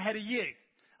already gone ahead of you.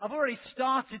 I've already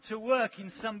started to work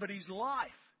in somebody's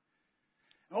life.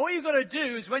 All you've got to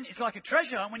do is, it's like a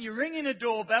treasure hunt, when you're ringing a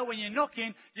doorbell, when you're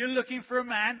knocking, you're looking for a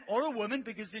man or a woman,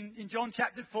 because in John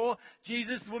chapter 4,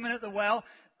 Jesus, the woman at the well,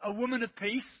 a woman of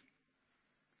peace.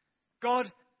 God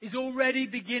is already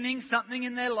beginning something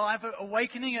in their life,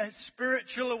 awakening, a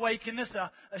spiritual awakeness,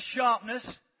 a sharpness.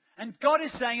 And God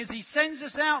is saying, as he sends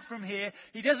us out from here,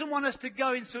 he doesn't want us to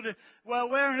go in sort of, well,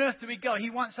 where on earth do we go?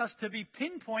 He wants us to be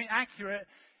pinpoint accurate,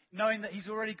 knowing that he's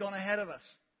already gone ahead of us.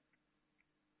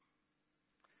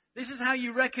 This is how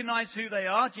you recognize who they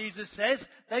are. Jesus says,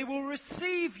 they will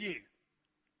receive you.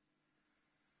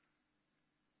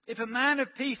 If a man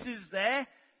of peace is there,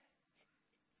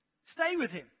 stay with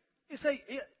him. You say,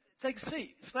 take a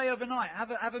seat, stay overnight,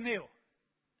 have a meal.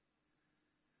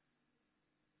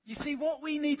 You see, what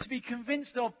we need to be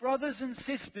convinced of, brothers and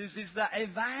sisters, is that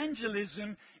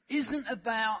evangelism isn't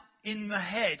about in the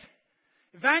head.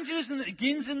 Evangelism that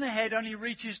begins in the head only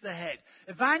reaches the head.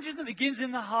 Evangelism that begins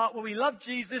in the heart, where we love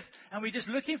Jesus and we're just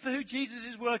looking for who Jesus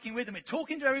is working with, and we're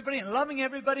talking to everybody and loving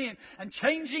everybody and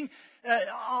changing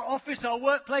our office, our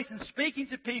workplace, and speaking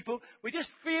to people. We're just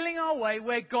feeling our way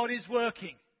where God is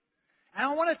working. And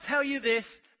I want to tell you this,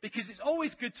 because it's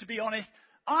always good to be honest.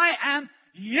 I am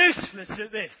useless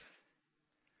at this.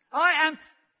 I am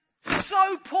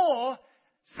so poor,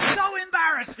 so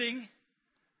embarrassing,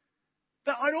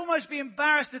 that I'd almost be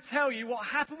embarrassed to tell you what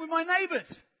happened with my neighbours.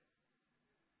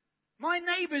 My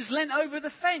neighbours leant over the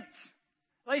fence.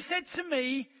 They said to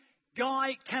me,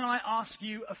 Guy, can I ask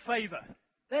you a favour?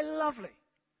 They're lovely.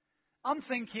 I'm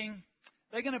thinking,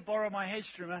 they're going to borrow my hedge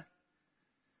trimmer.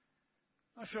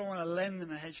 I'm not sure I want to lend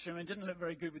them a hedge trimmer. It didn't look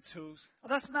very good with tools.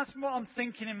 That's what I'm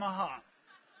thinking in my heart.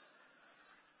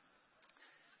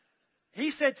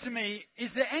 He said to me, is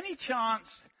there any chance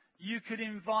you could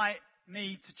invite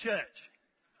me to church?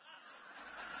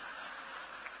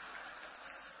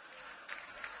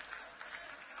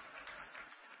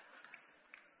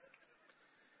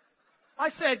 I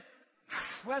said,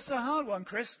 well, that's a hard one,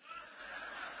 Chris.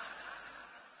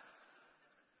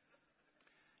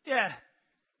 Yeah,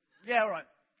 all right.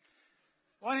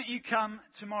 Why don't you come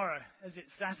tomorrow? As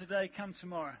it's Saturday, come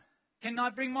tomorrow. Can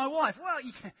I bring my wife?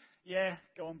 Well, yeah,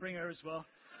 go on, bring her as well.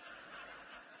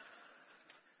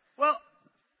 Well,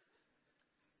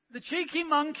 the cheeky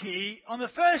monkey, on the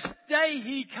first day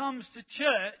he comes to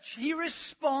church, he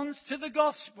responds to the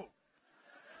gospel.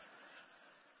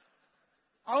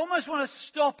 I almost want to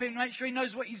stop him, make sure he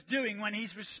knows what he's doing when he's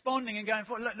responding and going,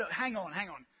 look, hang on.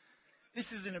 This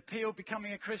is an appeal,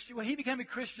 becoming a Christian. Well, he became a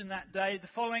Christian that day. The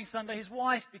following Sunday, his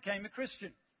wife became a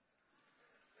Christian.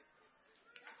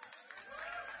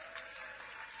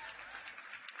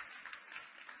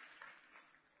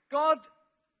 God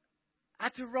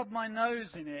had to rub my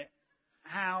nose in it,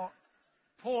 how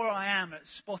poor I am at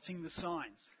spotting the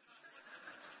signs.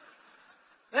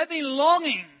 They've been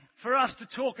longing for us to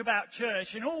talk about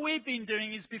church, and all we've been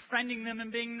doing is befriending them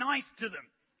and being nice to them.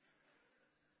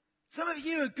 Some of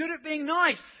you are good at being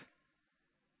nice.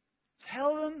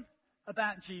 Tell them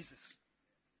about Jesus.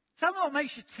 Tell them what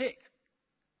makes you tick.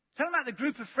 Tell them about the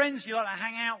group of friends you like to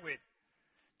hang out with.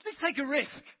 Just take a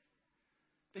risk.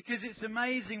 Because it's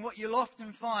amazing, what you'll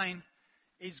often find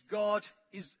is God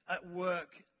is at work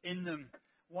in them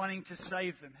wanting to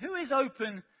save them? Who is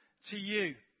open to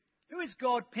you? Who is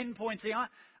God pinpointing?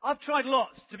 I've tried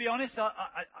lots, to be honest.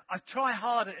 I try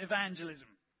hard at evangelism.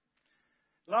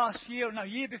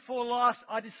 Year before last,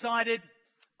 I decided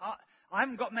I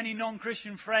haven't got many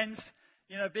non-Christian friends.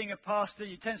 You know, being a pastor,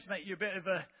 you tend to make you a bit of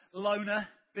a loner,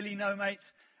 Billy No Mates.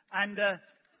 And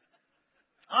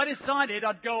I decided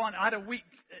I'd go on. I had a week,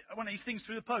 one of these things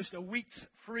through the post, a week's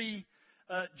free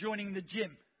joining the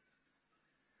gym.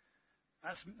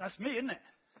 That's me, isn't it?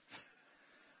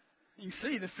 You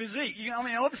can see the physique.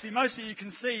 Obviously, most of you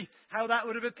can see how that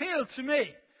would have appealed to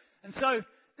me. And so,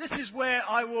 this is where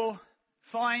I will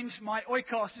find my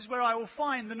oikos. This is where I will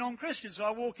find the non-Christians. So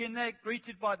I walk in there,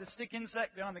 greeted by the stick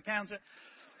insect behind the counter.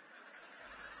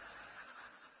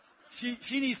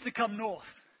 She needs to come north.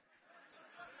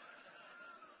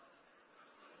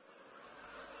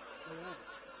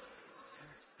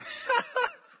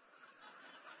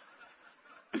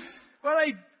 Well,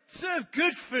 they serve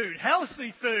good food,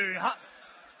 healthy food.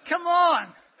 Come on,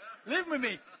 live with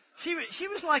me. She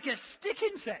was like a stick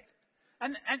insect.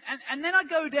 And then I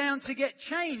go down to get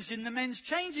changed in the men's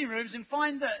changing rooms and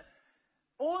find that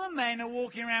all the men are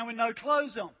walking around with no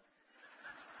clothes on.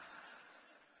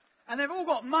 And they've all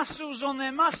got muscles on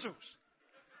their muscles.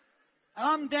 And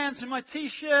I'm down to my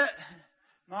t-shirt,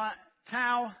 my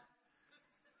towel.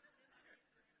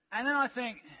 And then I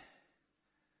think,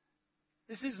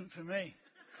 this isn't for me.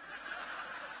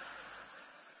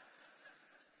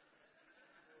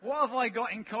 What have I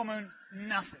got in common?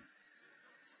 Nothing.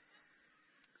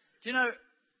 Do you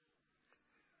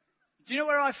know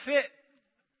where I fit?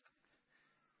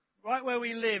 Right where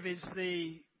we live is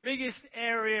the biggest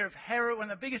area of heroin,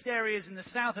 one of the biggest areas in the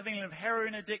south of England of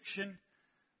heroin addiction,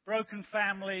 broken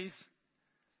families.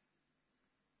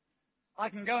 I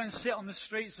can go and sit on the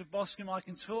streets of Boscombe. I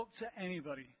can talk to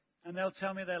anybody, and they'll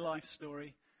tell me their life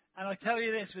story. And I tell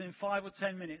you this, within 5 or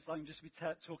 10 minutes, I can just be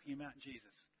talking about Jesus.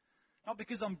 Not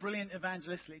because I'm brilliant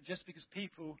evangelistically, just because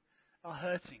people are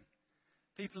hurting.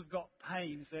 People have got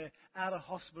pains. They're out of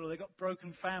hospital. They've got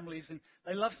broken families, and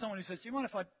they love someone who says, "Do you mind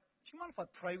if I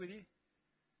pray with you?"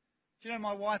 Do you know,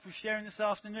 my wife was sharing this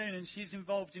afternoon, and she's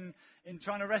involved in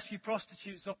trying to rescue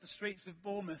prostitutes off the streets of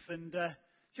Bournemouth. And do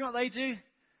you know what they do?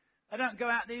 They don't go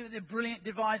out there with a brilliant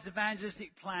devised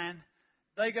evangelistic plan.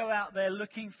 They go out there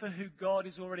looking for who God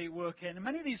is already working. And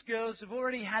many of these girls have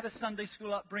already had a Sunday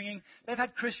school upbringing. They've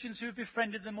had Christians who have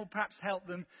befriended them or perhaps helped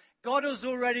them. God has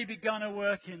already begun a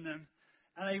work in them.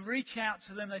 And they reach out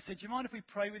to them. They say, "Do you mind if we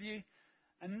pray with you?"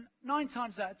 And 9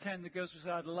 times out of 10, the girls will say,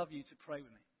 "I'd love you to pray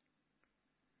with me."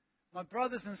 My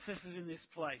brothers and sisters in this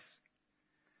place,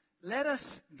 let us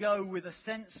go with a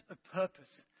sense of purpose.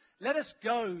 Let us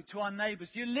go to our neighbours.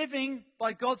 You're living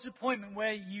by God's appointment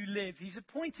where you live. He's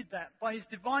appointed that by His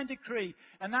divine decree.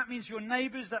 And that means your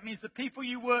neighbours, that means the people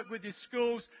you work with, your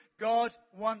schools. God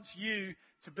wants you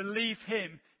to believe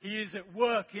Him. He is at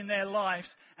work in their lives,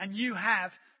 and you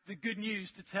have the good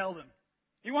news to tell them.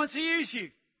 He wants to use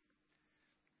you.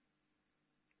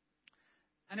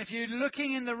 And if you're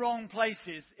looking in the wrong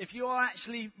places, if you are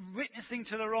actually witnessing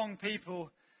to the wrong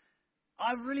people,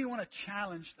 I really want to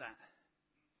challenge that.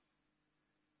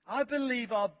 I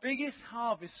believe our biggest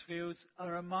harvest fields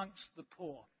are amongst the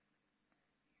poor.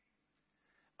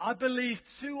 I believe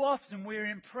too often we're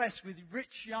impressed with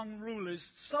rich young rulers,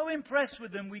 so impressed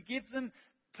with them we give them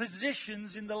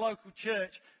positions in the local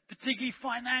church, particularly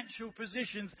financial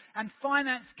positions, and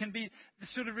finance can be the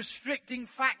sort of restricting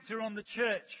factor on the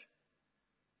church.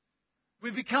 We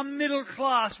become middle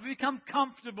class, we become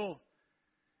comfortable,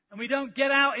 and we don't get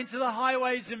out into the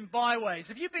highways and byways.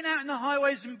 Have you been out in the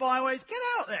highways and byways? Get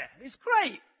out there. It's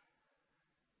great.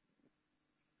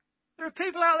 There are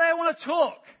people out there who want to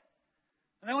talk,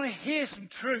 and they want to hear some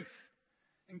truth.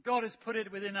 And God has put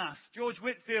it within us. George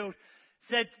Whitefield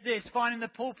said this, "Finding the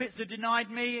pulpits are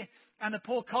denied me, and the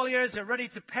poor colliers are ready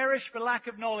to perish for lack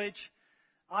of knowledge,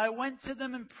 I went to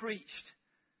them and preached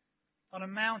on a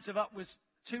mount of upwards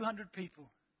 200 people.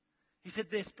 He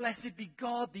said this, "Blessed be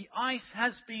God, the ice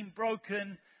has been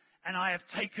broken, and I have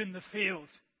taken the field."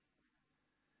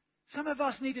 Some of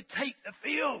us need to take the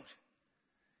field.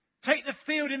 Take the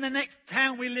field in the next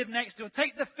town we live next to.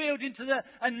 Take the field into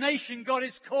a nation God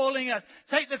is calling us.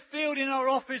 Take the field in our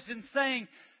office and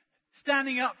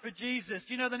standing up for Jesus.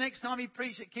 You know, the next time he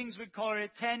preached at Kingswood Colliery,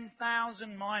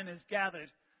 10,000 miners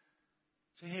gathered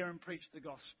to hear him preach the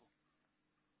gospel.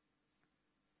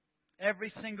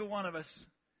 Every single one of us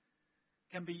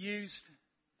can be used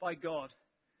by God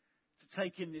to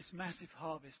take in this massive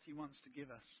harvest He wants to give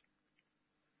us.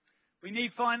 We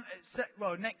need finally,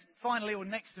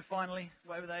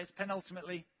 whatever that is,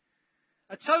 penultimately,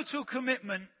 a total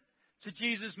commitment to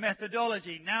Jesus'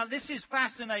 methodology. Now, this is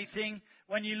fascinating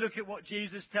when you look at what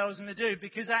Jesus tells them to do,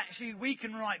 because actually we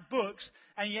can write books,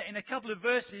 and yet in a couple of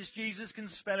verses, Jesus can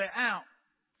spell it out.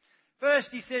 First,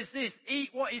 he says this: eat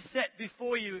what is set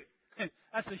before you.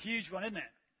 That's a huge one, isn't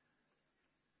it?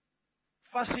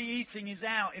 Fussy eating is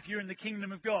out if you're in the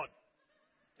kingdom of God.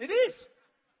 It is.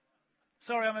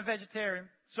 Sorry, I'm a vegetarian.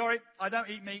 Sorry, I don't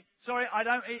eat meat. Sorry, I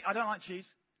don't like cheese.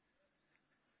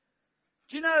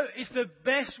 Do you know it's the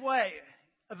best way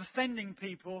of offending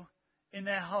people in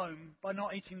their home by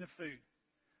not eating the food?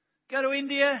 Go to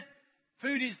India,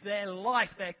 food is their life,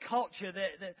 their culture,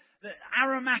 the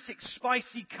aromatic,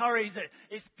 spicy curries.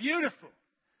 It's beautiful.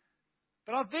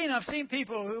 But I've seen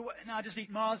people who, no, I just eat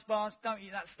Mars bars, don't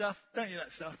eat that stuff,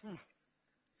 Ooh,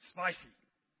 spicy.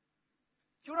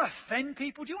 Do you want to offend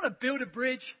people? Do you want to build a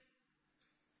bridge?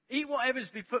 Eat whatever's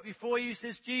been put before you,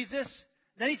 says Jesus.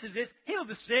 Then he says this: heal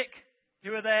the sick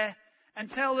who are there, and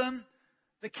tell them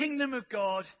the kingdom of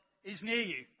God is near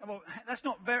you. Well,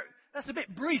 that's a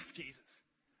bit brief, Jesus.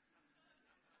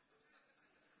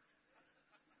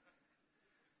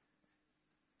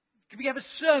 Could we have a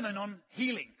sermon on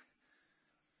healing?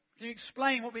 Can you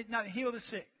explain heal the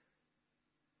sick?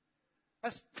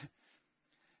 That's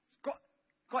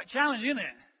quite challenging, isn't it?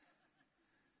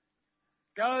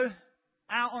 Go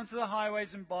out onto the highways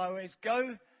and byways,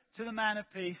 go to the man of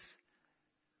peace,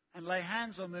 and lay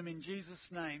hands on them in Jesus'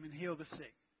 name and heal the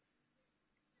sick.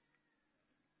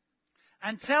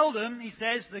 And tell them, he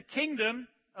says, the kingdom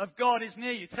of God is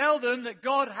near you. Tell them that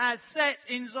God has set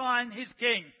in Zion his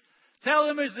king. Tell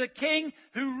them as the king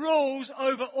who rules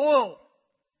over all.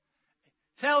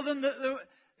 Tell them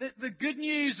that the good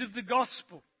news of the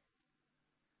gospel.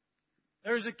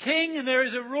 There is a king and there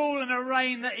is a rule and a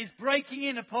reign that is breaking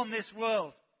in upon this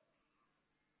world.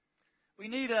 We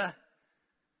need a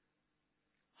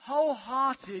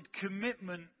wholehearted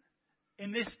commitment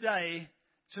in this day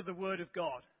to the Word of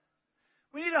God.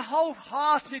 We need a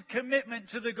wholehearted commitment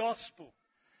to the gospel.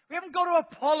 We haven't got to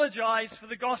apologize for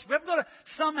the gospel. We haven't got to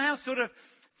somehow sort of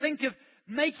think of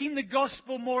making the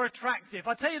gospel more attractive.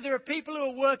 I tell you, there are people who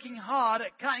are working hard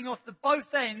at cutting off the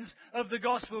both ends of the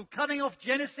gospel. Cutting off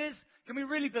Genesis. Can we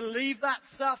really believe that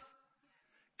stuff?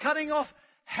 Cutting off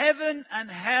heaven and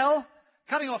hell.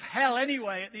 Cutting off hell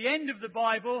anyway at the end of the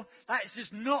Bible. That's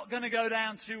just not going to go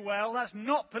down too well. That's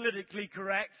not politically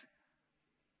correct.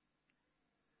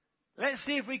 Let's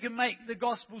see if we can make the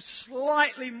gospel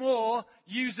slightly more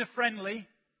user-friendly.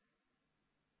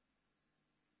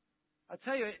 I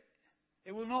tell you,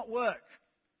 it will not work.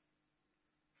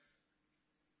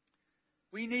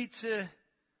 We need to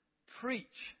preach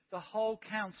the whole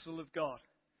counsel of God.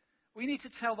 We need to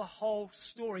tell the whole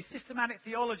story. Systematic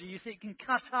theology, you see, it can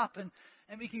cut up and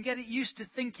we can get it used to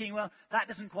thinking, well, that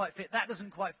doesn't quite fit,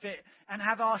 and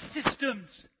have our systems.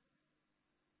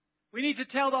 We need to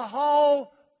tell the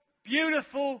whole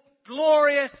beautiful,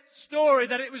 glorious story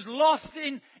that it was lost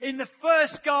in the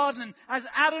first garden as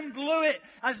Adam blew it,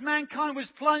 as mankind was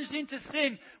plunged into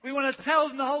sin. We want to tell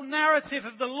them the whole narrative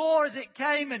of the law as it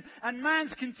came and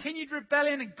man's continued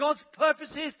rebellion and God's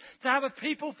purposes to have a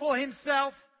people for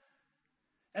himself.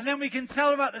 And then we can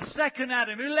tell about the second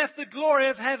Adam who left the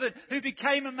glory of heaven, who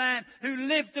became a man,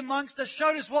 who lived amongst us,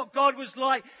 showed us what God was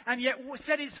like, and yet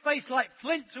set his face like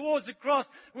flint towards the cross,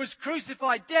 was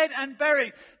crucified, dead and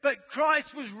buried. But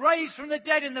Christ was raised from the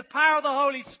dead in the power of the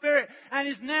Holy Spirit and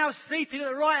is now seated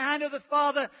at the right hand of the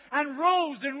Father and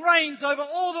rules and reigns over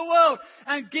all the world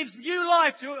and gives new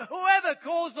life to whoever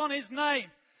calls on his name.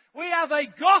 We have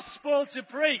a gospel to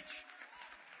preach.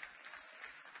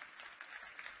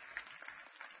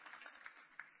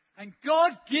 And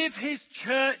God give his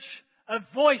church a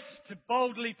voice to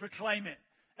boldly proclaim it,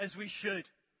 as we should.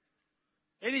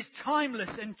 It is timeless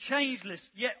and changeless,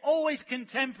 yet always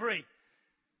contemporary.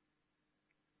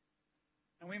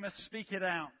 And we must speak it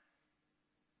out.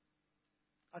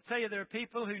 I tell you, there are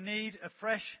people who need a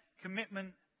fresh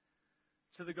commitment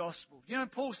to the gospel. You know,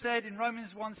 Paul said in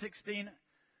Romans 1:16,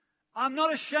 I'm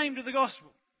not ashamed of the gospel,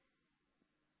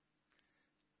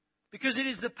 because it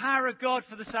is the power of God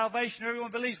for the salvation of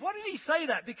everyone who believes. Why did he say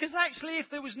that? Because actually, if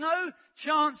there was no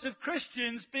chance of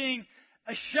Christians being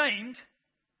ashamed,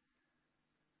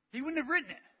 he wouldn't have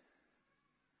written it.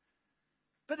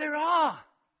 But there are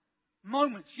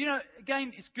moments. You know,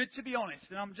 again, it's good to be honest.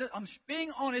 And I'm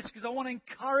being honest because I want to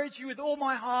encourage you with all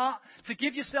my heart to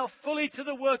give yourself fully to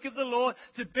the work of the Lord,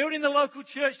 to build in the local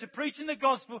church, to preach in the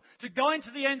gospel, to go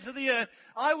into the ends of the earth.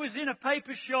 I was in a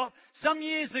paper shop some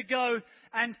years ago,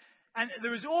 and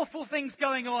there was awful things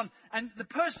going on. And the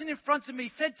person in front of me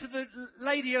said to the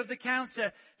lady of the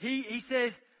counter, he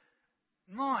said,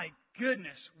 my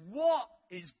goodness, what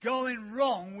is going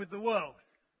wrong with the world?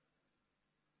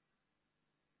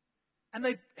 And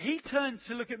he turned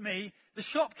to look at me. The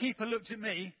shopkeeper looked at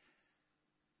me.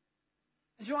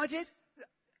 And you know what I did?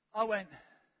 I went,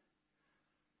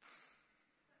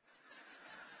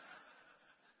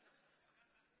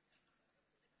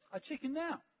 I chickened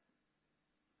out.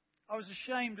 I was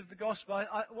ashamed of the gospel.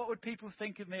 What would people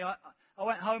think of me? I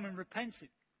went home and repented.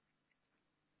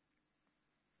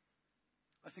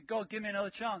 I said, God, give me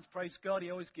another chance. Praise God,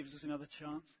 He always gives us another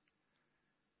chance.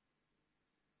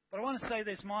 But I want to say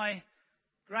this. My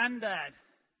granddad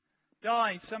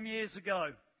died some years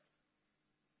ago.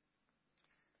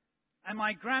 And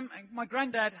my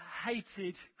granddad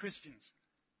hated Christians.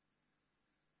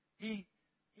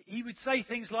 He would say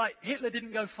things like, Hitler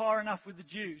didn't go far enough with the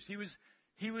Jews. He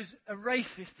was a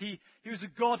racist. He was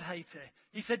a God hater.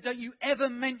 He said, don't you ever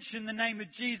mention the name of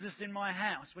Jesus in my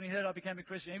house when he heard I became a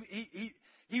Christian.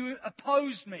 He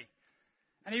opposed me.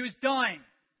 And he was dying.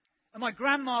 And my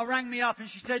grandma rang me up and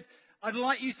she said, I'd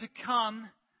like you to come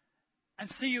and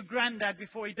see your granddad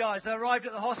before he dies. I arrived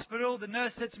at the hospital. The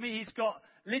nurse said to me, he's got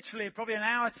literally probably an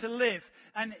hour to live.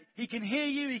 And he can hear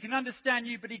you, he can understand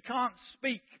you, but he can't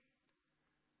speak.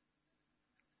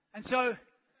 And so,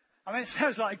 I mean, it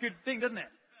sounds like a good thing, doesn't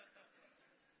it?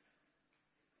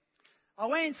 I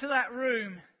went into that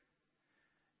room,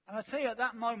 and I tell you, at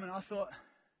that moment, I thought,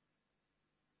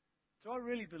 do I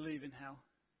really believe in hell?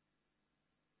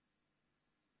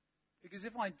 Because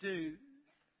if I do,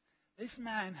 this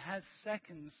man has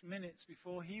seconds, minutes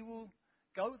before he will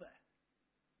go there.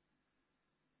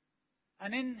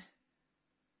 And in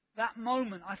that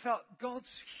moment, I felt God's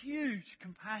huge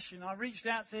compassion. I reached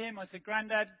out to him. I said,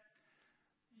 Granddad,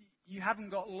 you haven't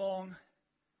got long.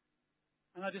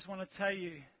 And I just want to tell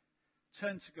you,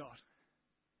 turn to God.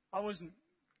 I wasn't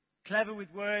clever with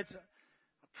words. I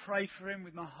prayed for him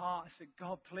with my heart. I said,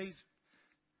 God, please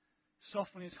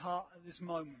soften his heart at this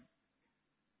moment.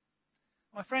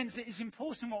 My friends, it is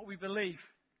important what we believe.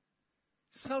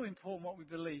 So important what we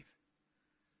believe.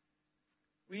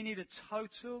 We need a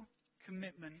total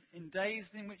commitment in days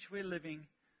in which we're living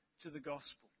to the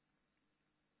gospel.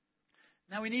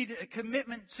 Now we need a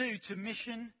commitment too to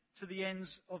mission to the ends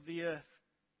of the earth.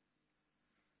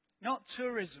 Not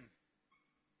tourism.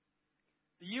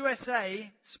 The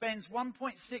USA spends $1.6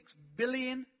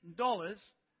 billion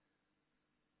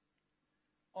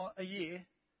a year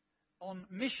on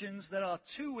missions that are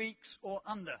 2 weeks or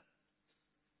under.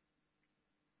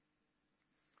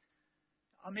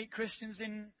 I meet Christians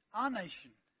in our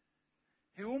nation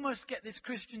who almost get this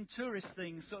Christian tourist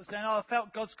thing, sort of saying, I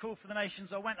felt God's call for the nations.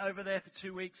 I went over there for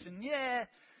 2 weeks and be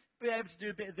able to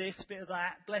do a bit of this, a bit of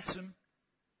that. Bless them.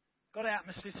 Got it out of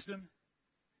my system.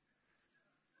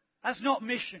 That's not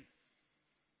mission.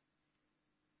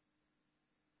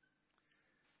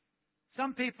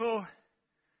 Some people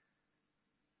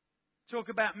talk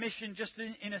about mission just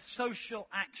in a social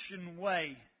action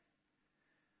way.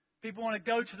 People want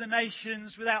to go to the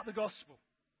nations without the gospel.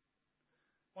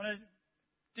 Want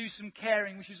to do some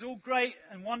caring, which is all great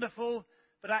and wonderful,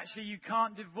 but actually you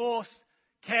can't divorce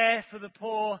care for the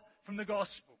poor from the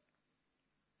gospel.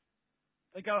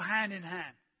 They go hand in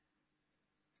hand.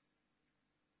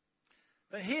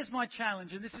 But here's my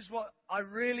challenge, and this is what I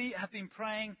really have been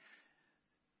praying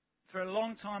for a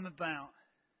long time about.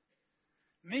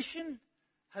 Mission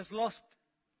has lost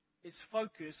its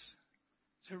focus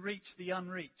to reach the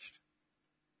unreached.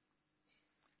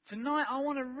 Tonight, I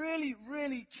want to really,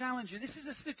 really challenge you. This is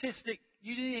a statistic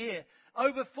you didn't hear.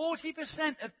 Over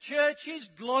 40% of churches'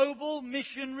 global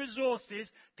mission resources,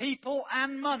 people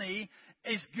and money,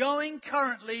 is going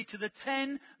currently to the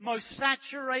 10 most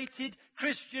saturated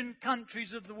Christian countries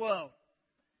of the world.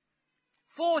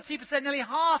 40%, nearly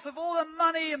half of all the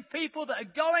money and people that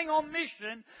are going on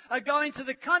mission are going to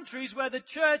the countries where the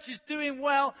church is doing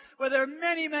well, where there are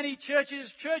many, many churches,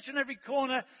 church on every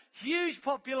corner, huge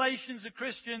populations of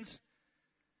Christians,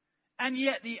 and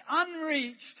yet the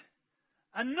unreached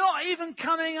are not even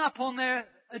coming up on their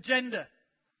agenda.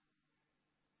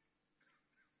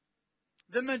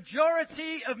 The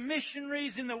majority of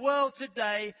missionaries in the world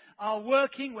today are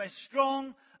working where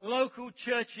strong local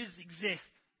churches exist.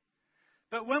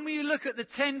 But when we look at the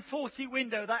 1040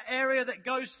 window, that area that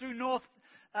goes through North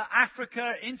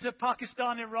Africa, into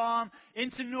Pakistan, Iran,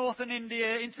 into northern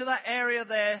India, into that area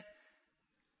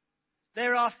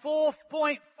there are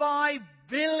 4.5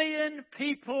 billion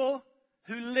people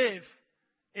who live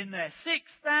in there.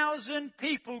 6,000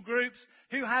 people groups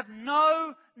who have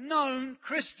no known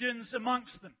Christians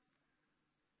amongst them.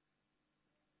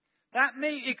 That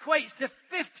equates to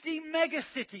 50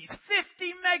 megacities.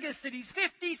 50 megacities,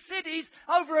 50 cities,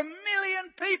 over 1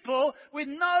 million people with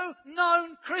no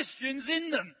known Christians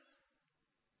in them.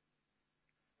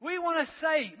 We want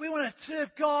to serve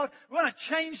God, we want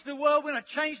to change the world, we want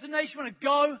to change the nation, we want to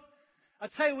go. I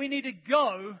tell you, we need to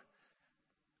go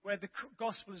where the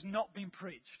gospel has not been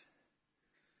preached.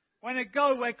 We want to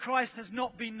go where Christ has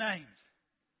not been named.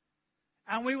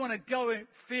 And we want to go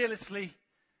fearlessly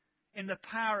in the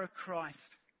power of Christ.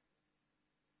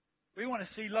 We want to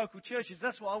see local churches.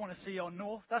 That's what I want to see on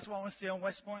North. That's what I want to see on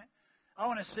West Point. I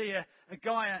want to see a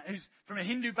guy who's from a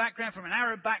Hindu background, from an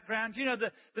Arab background. You know,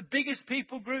 the biggest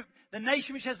people group, the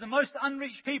nation which has the most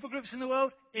unreached people groups in the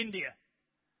world? India.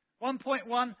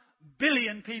 1.1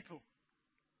 billion people.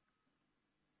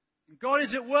 God is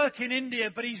at work in India,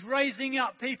 but He's raising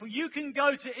up people. You can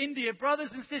go to India, brothers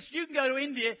and sisters, you can go to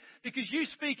India because you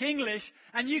speak English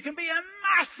and you can be a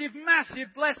massive,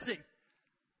 massive blessing.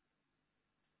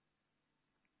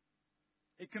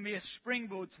 It can be a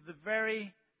springboard to the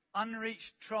very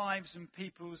unreached tribes and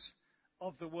peoples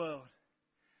of the world.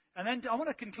 And then I want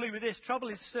to conclude with this. Trouble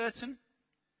is certain.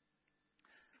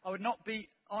 I would not be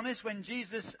honest when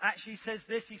Jesus actually says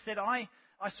this. He said, I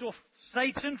saw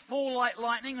Satan fall like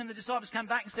lightning, and the disciples came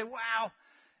back and said, wow,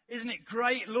 isn't it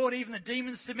great, Lord, even the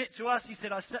demons submit to us. He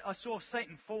said, I saw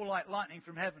Satan fall like lightning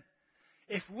from heaven.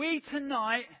 If you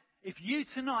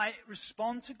tonight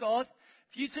respond to God,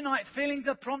 if you tonight feeling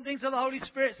the promptings of the Holy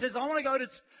Spirit says, I want to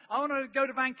go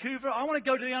to Vancouver, I want to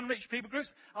go to the unreached people groups,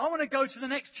 I want to go to the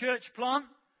next church plant,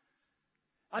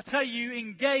 I tell you,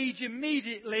 engage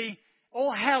immediately,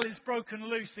 or hell is broken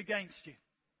loose against you.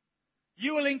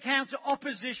 You will encounter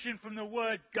opposition from the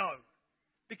word go,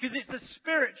 because it's a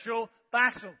spiritual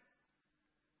battle.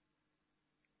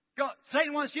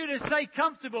 Satan wants you to stay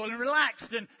comfortable and relaxed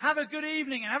and have a good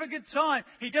evening and have a good time.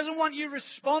 He doesn't want you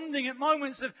responding at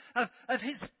moments of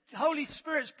His Holy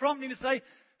Spirit's prompting to say,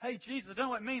 hey, Jesus, I don't know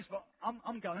what it means, but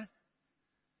I'm going.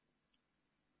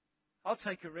 I'll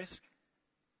take a risk.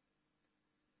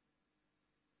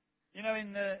 You know,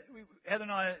 Heather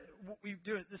and I, we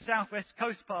do the Southwest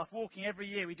Coast Path, walking every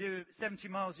year. We do 70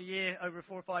 miles a year over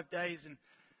 4 or 5 days, and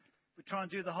we try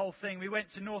and do the whole thing. We went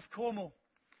to North Cornwall,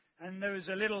 and there was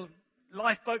a little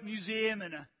lifeboat museum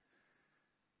and a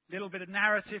little bit of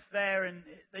narrative there, and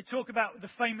they talk about the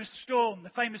famous storm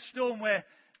where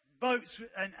boats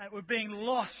were being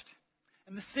lost,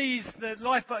 and the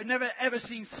lifeboat had never ever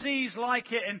seen seas like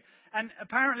it, and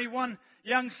apparently one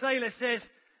young sailor says,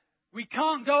 we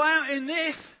can't go out in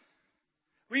this.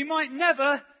 We might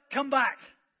never come back.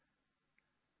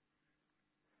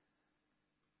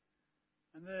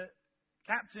 And the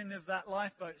captain of that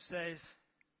lifeboat says,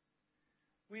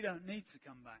 we don't need to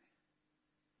come back.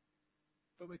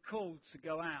 But we're called to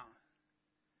go out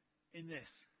in this.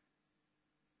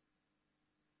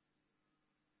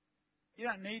 You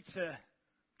don't need to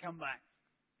come back.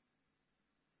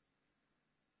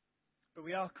 But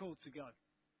we are called to go.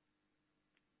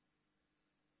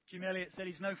 Jim Elliot said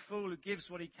he's no fool who gives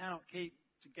what he cannot keep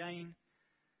to gain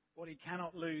what he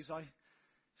cannot lose. I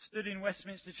sat in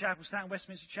Westminster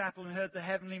Chapel and heard the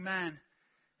heavenly man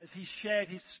as he shared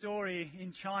his story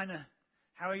in China,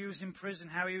 how he was in prison,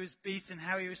 how he was beaten,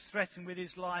 how he was threatened with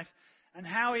his life, and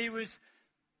how he was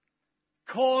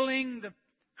calling the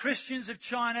Christians of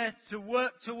China to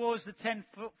work towards the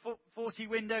 1040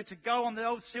 window, to go on the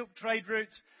old silk trade route.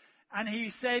 And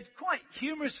he said, quite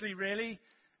humorously really,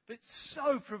 but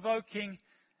so provoking,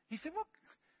 he said,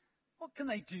 what can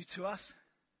they do to us?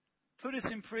 Put us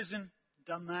in prison,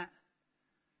 done that.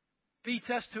 Beat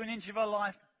us to an inch of our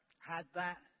life, had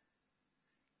that.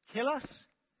 Kill us,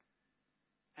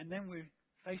 and then we're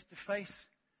face to face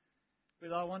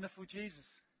with our wonderful Jesus.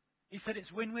 He said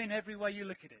it's win-win every way you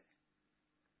look at it.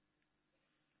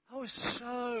 I was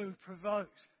so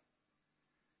provoked.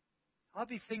 I'd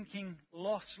be thinking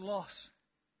loss.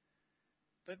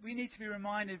 But we need to be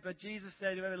reminded, but Jesus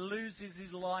said, whoever loses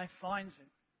his life finds it.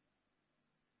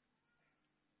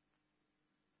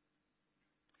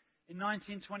 In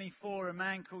 1924, a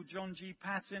man called John G.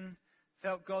 Patton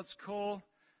felt God's call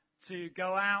to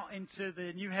go out into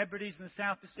the New Hebrides in the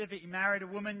South Pacific. He married a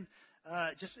woman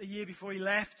just a year before he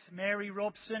left, Mary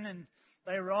Robson, and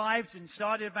they arrived and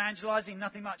started evangelizing,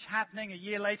 nothing much happening. A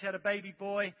year later, had a baby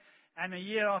boy, and a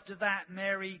year after that,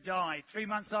 Mary died. 3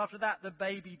 months after that, the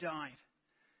baby died.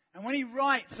 And when he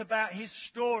writes about his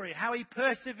story, how he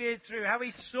persevered through, how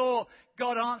he saw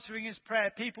God answering his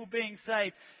prayer, people being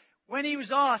saved, when he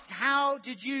was asked, how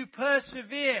did you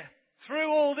persevere through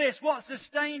all this? What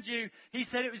sustained you? He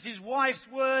said it was his wife's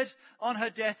words on her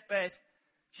deathbed.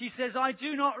 She says, I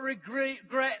do not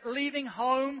regret leaving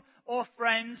home or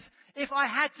friends. If I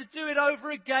had to do it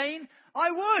over again,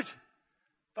 I would.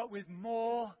 But with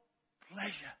more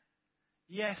pleasure.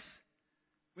 Yes,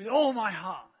 with all my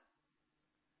heart.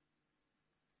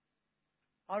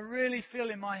 I really feel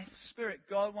in my spirit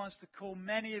God wants to call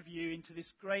many of you into this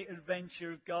great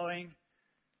adventure of going.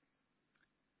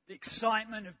 The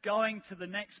excitement of going to the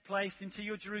next place, into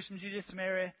your Jerusalem, Judaism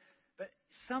area. But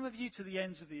some of you to the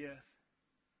ends of the earth.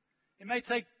 It may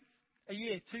take a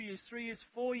year, 2 years, 3 years,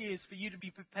 4 years for you to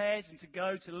be prepared and to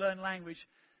go to learn language.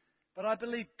 But I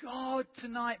believe God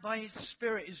tonight, by His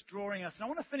Spirit, is drawing us. And I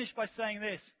want to finish by saying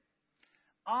this.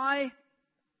 I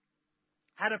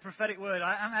had a prophetic word.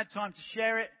 I haven't had time to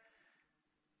share it.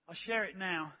 I'll share it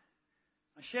now.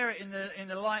 I share it in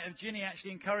the light of Ginny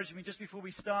actually encouraging me just before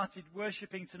we started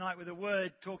worshipping tonight with a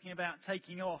word talking about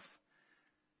taking off.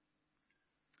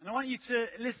 And I want you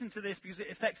to listen to this because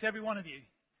it affects every one of you.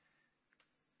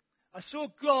 I saw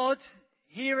God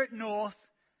here at North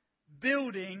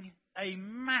building a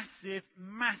massive,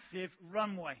 massive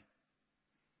runway.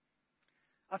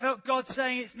 I felt God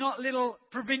saying it's not a little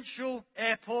provincial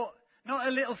airport, not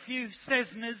a little few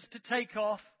Cessnas to take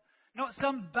off, not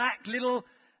some back little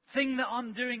thing that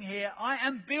I'm doing here. I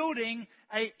am building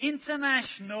an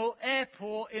international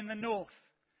airport in the north.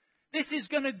 This is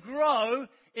going to grow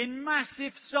in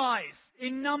massive size,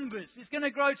 in numbers. It's going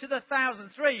to grow to the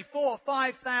 1,000, 3, 4,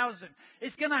 5,000.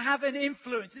 It's going to have an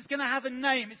influence. It's going to have a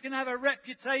name. It's going to have a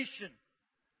reputation.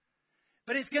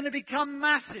 But it's going to become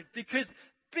massive because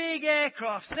big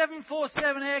aircraft,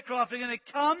 747 aircraft are going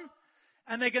to come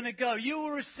and they're going to go. You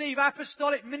will receive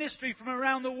apostolic ministry from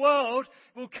around the world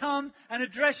will come and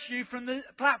address you from the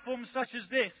platforms such as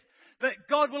this. But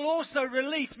God will also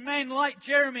release men like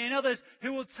Jeremy and others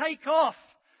who will take off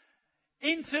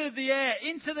into the air,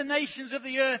 into the nations of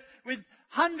the earth, with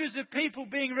hundreds of people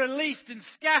being released and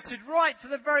scattered right to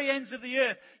the very ends of the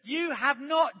earth. You have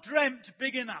not dreamt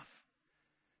big enough.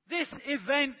 This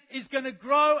event is going to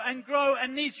grow and grow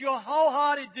and needs your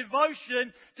wholehearted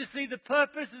devotion to see the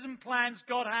purposes and plans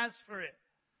God has for it.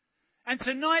 And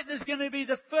tonight there's going to be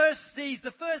the first seeds,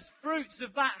 the first fruits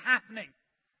of that happening.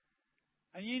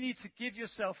 And you need to give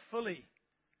yourself fully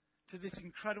to this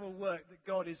incredible work that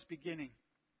God is beginning.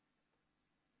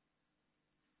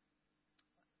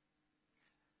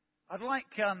 I'd like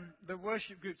the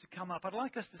worship group to come up. I'd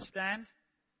like us to stand.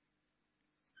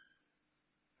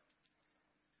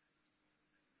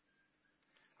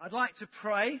 I'd like to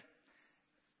pray.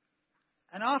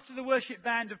 And after the worship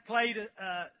band have played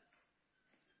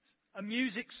a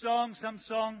music song, some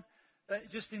song that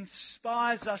just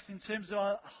inspires us in terms of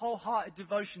our wholehearted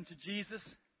devotion to Jesus,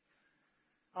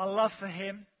 our love for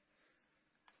Him,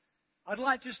 I'd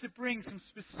like just to bring some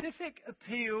specific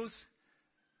appeals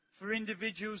for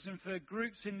individuals and for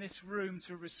groups in this room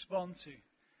to respond to.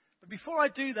 But before I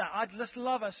do that, I'd just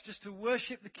love us just to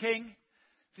worship the King,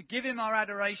 to give Him our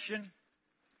adoration,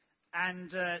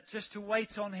 and just to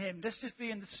wait on Him. Let's just be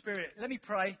in the Spirit. Let me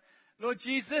pray. Lord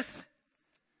Jesus,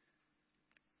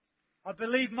 I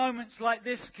believe moments like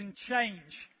this can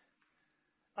change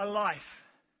a life.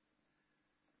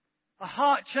 A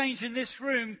heart change in this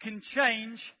room can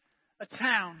change a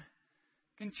town,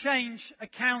 can change a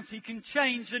county, can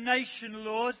change a nation,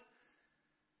 Lord.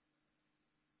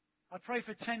 I pray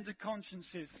for tender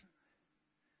consciences.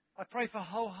 I pray for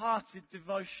wholehearted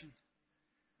devotion.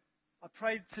 I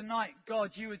pray tonight, God,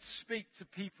 you would speak to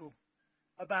people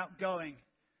about going,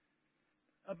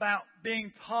 about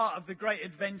being part of the great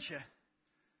adventure,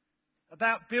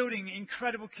 about building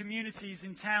incredible communities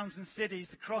in towns and cities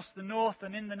across the north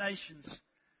and in the nations.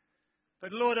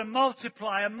 But Lord, a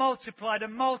multiplied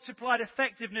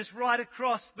effectiveness right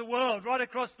across the world, right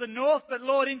across the north, but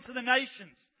Lord, into the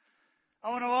nations. I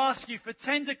want to ask you for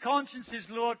tender consciences,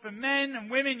 Lord, for men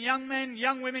and women,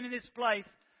 young women in this place,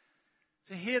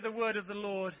 to hear the word of the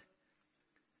Lord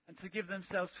and to give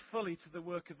themselves fully to the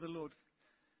work of the Lord.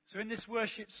 So in this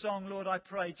worship song, Lord, I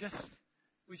pray, just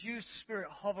would you, Spirit,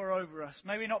 hover over us.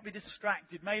 May we not be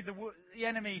distracted. May the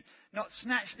enemy not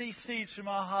snatch these seeds from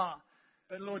our heart.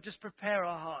 But Lord, just prepare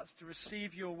our hearts to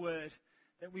receive your word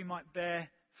that we might bear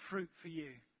fruit for you.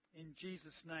 In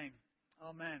Jesus' name,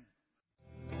 amen.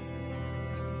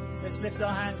 Let's lift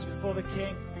our hands before the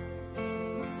King.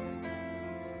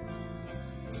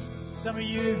 Some of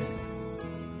you,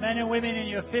 men and women in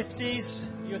your 50s,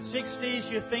 your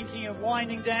 60s, you're thinking of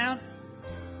winding down.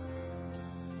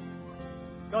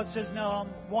 God says, no, I'm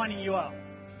winding you up.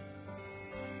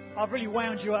 I've really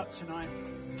wound you up tonight.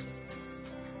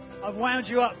 I've wound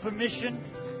you up for mission.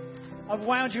 I've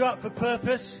wound you up for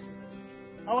purpose.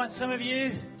 I want some of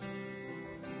you,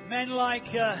 men like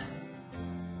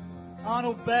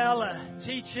Arnold Bell,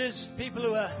 teachers, people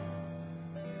who are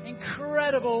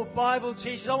incredible Bible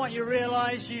teachers. I want you to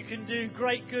realize you can do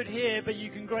great good here, but you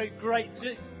can grow great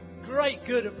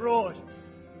good abroad.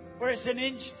 Where it's an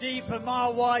inch deep, a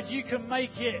mile wide, you can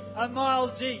make it a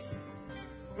mile deep.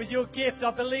 With your gift,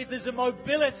 I believe there's a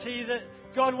mobility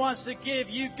that God wants to give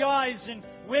you guys and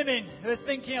women who are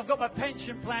thinking, I've got my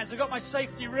pension plans, I've got my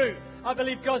safety route. I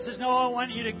believe God says, no, I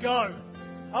want you to go.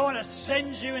 I want to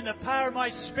send you in the power of my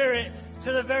Spirit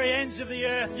to the very ends of the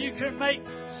earth. You can make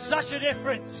such a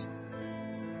difference.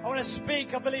 I want to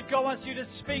speak. I believe God wants you to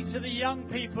speak to the young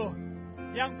people.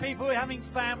 Young people who are having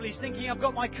families, thinking, I've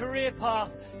got my career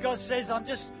path. God says, I'm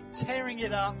just tearing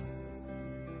it up.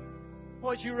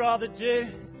 What would you rather do?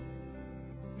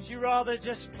 Would you rather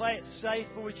just play it safe,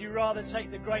 or would you rather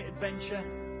take the great adventure?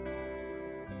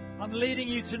 I'm leading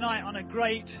you tonight on a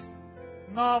great,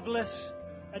 marvelous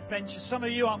adventure. Some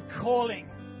of you I'm calling.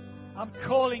 I'm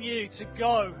calling you to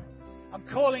go. I'm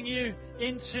calling you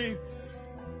into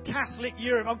Catholic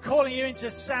Europe. I'm calling you into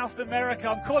South America.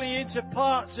 I'm calling you into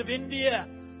parts of India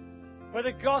where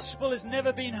the gospel has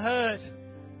never been heard.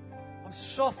 I'm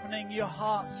softening your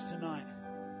hearts tonight.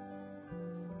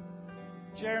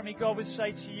 Jeremy, God would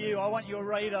say to you, I want your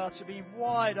radar to be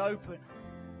wide open.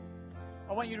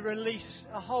 I want you to release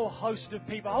a whole host of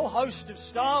people, a whole host of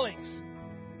starlings.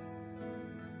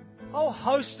 A whole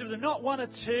host of them, not one or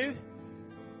two.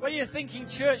 Where you're thinking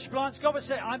church plants, God would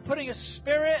say, I'm putting a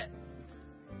spirit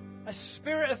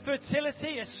of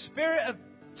fertility, a spirit of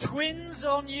twins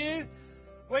on you.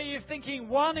 Where you're thinking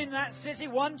one in that city,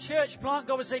 one church plant,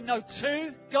 God would say, no,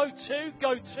 two, go two,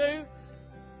 go two.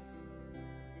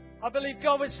 I believe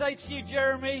God would say to you,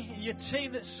 Jeremy, and your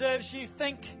team that serves you,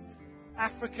 think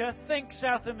Africa, think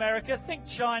South America, think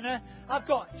China. I've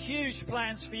got huge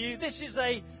plans for you. This is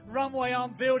a runway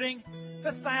I'm building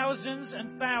for thousands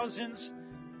and thousands.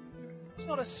 It's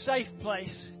not a safe place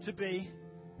to be.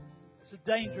 It's a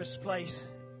dangerous place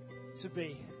to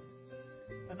be.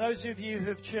 And those of you who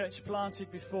have church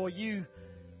planted before, you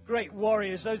great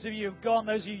warriors, those of you who have gone,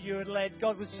 those of you who have led,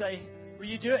 God would say, will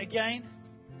you do it again?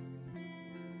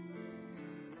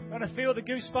 You want to feel the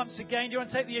goosebumps again? Do you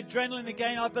want to take the adrenaline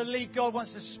again? I believe God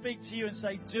wants to speak to you and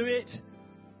say, do it.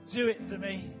 Do it for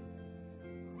me.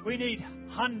 We need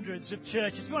hundreds of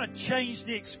churches. We want to change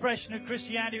the expression of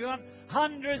Christianity. We want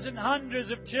hundreds and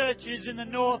hundreds of churches in the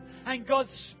north, and God's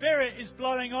Spirit is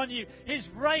blowing on you. His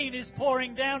rain is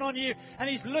pouring down on you, and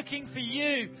He's looking for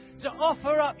you to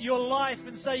offer up your life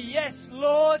and say, yes,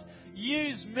 Lord,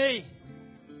 use me.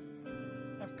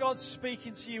 If God's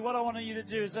speaking to you, what I want you to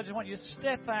do is I just want you to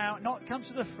step out, not come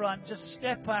to the front, just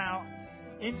step out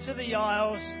into the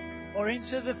aisles or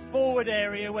into the forward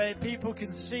area where people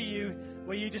can see you,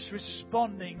 where you're just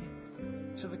responding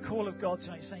to the call of God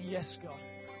tonight, saying, yes, God,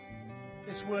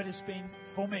 this word has been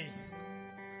for me.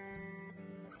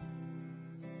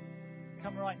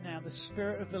 Come right now. The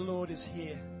Spirit of the Lord is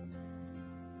here.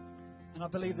 And I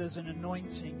believe there's an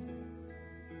anointing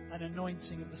of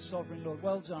the Sovereign Lord.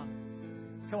 Well done.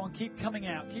 Come on, keep coming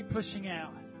out. Keep pushing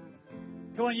out.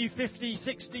 Come on, you 50,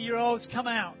 60-year-olds, come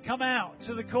out. Come out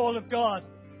to the call of God.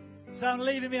 So I'm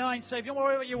leaving behind safe. Don't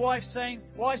worry what your wife's saying.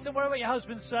 Wives, don't worry what your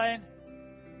husband's saying.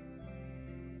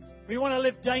 We want to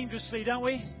live dangerously, don't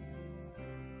we?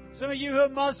 Some of you who are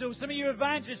muzzled, some of you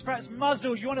evangelists perhaps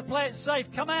muzzled, you want to play it safe.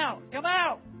 Come out. Come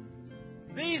out.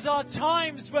 These are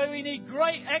times where we need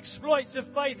great exploits of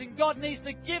faith, and God needs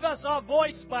to give us our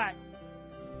voice back.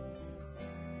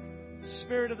 The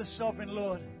Spirit of the Sovereign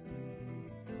Lord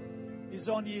is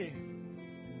on you.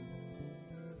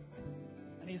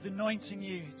 And He's anointing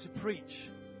you to preach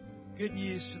good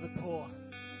news to the poor.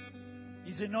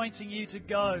 He's anointing you to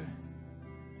go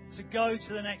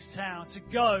to the next town, to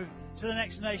go to the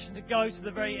next nation, to go to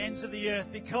the very ends of the earth,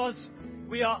 because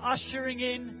we are ushering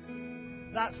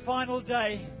in that final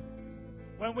day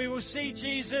when we will see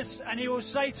Jesus and He will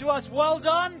say to us, well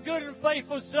done, good and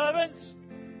faithful servants.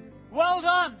 Well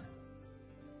done.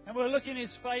 And we'll look in His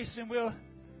face and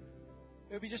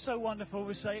it'll be just so wonderful.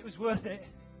 We'll say it was worth it.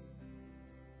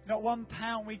 Not 1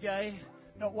 pound we gave,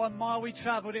 not 1 mile we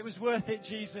travelled. It was worth it,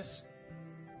 Jesus.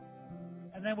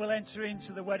 And then we'll enter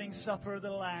into the wedding supper of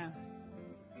the Lamb.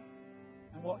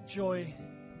 And what joy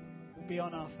will be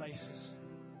on our faces.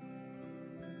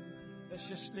 Let's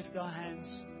just lift our hands.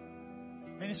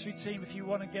 Ministry team, if you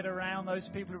want to get around those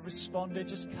people who've responded,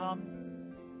 just come.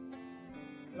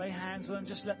 Lay hands on them.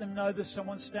 Just let them know there's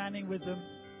someone standing with them.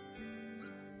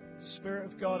 Spirit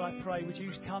of God, I pray, would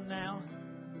you come now?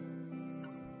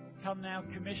 Come now,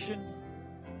 commission.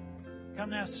 Come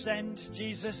now, send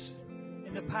Jesus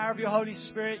in the power of your Holy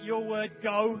Spirit. Your word,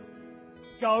 go.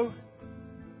 Go.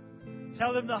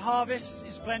 Tell them the harvest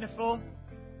is plentiful.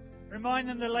 Remind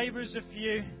them the labourers are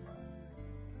few.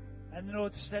 And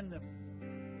Lord, send them.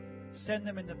 Send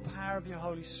them in the power of your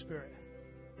Holy Spirit.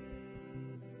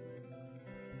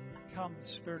 Come,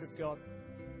 Spirit of God.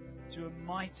 Do a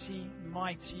mighty,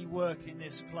 mighty work in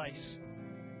this place.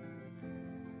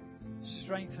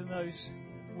 Strengthen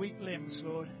those weak limbs,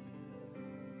 Lord.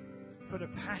 Put a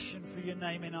passion for your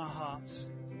name in our hearts.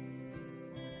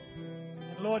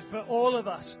 And Lord, for all of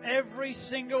us, every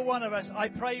single one of us, I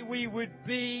pray we would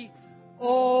be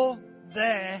all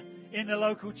there in the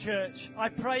local church. I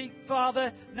pray,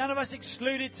 Father, none of us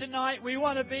excluded tonight. We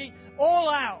want to be all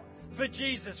out for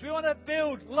Jesus. We want to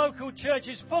build local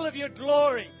churches full of your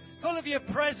glory, full of your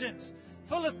presence,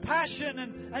 full of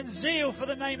passion and zeal for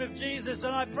the name of Jesus.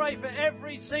 And I pray for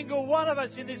every single one of us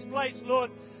in this place,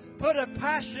 Lord, put a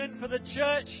passion for the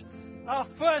church, our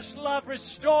first love,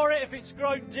 restore it if it's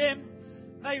grown dim.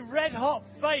 May red-hot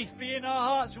faith be in our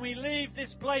hearts when we leave this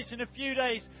place in a few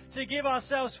days to give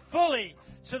ourselves fully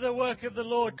to the work of the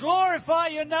Lord. Glorify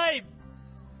your name.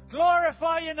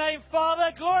 Glorify your name, Father.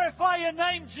 Glorify your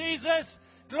name, Jesus.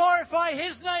 Glorify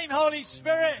His name, Holy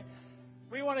Spirit.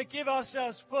 We want to give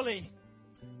ourselves fully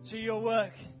to your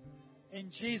work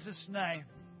in Jesus' name.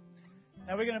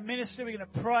 Now we're going to minister. We're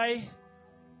going to pray.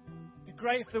 It'd be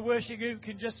great if the worship group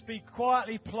can just be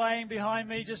quietly playing behind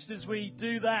me just as we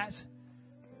do that.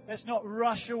 Let's not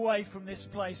rush away from this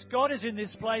place. God is in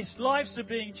this place. Lives are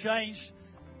being changed.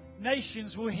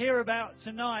 Nations will hear about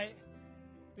tonight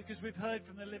because we've heard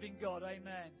from the living God.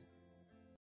 Amen.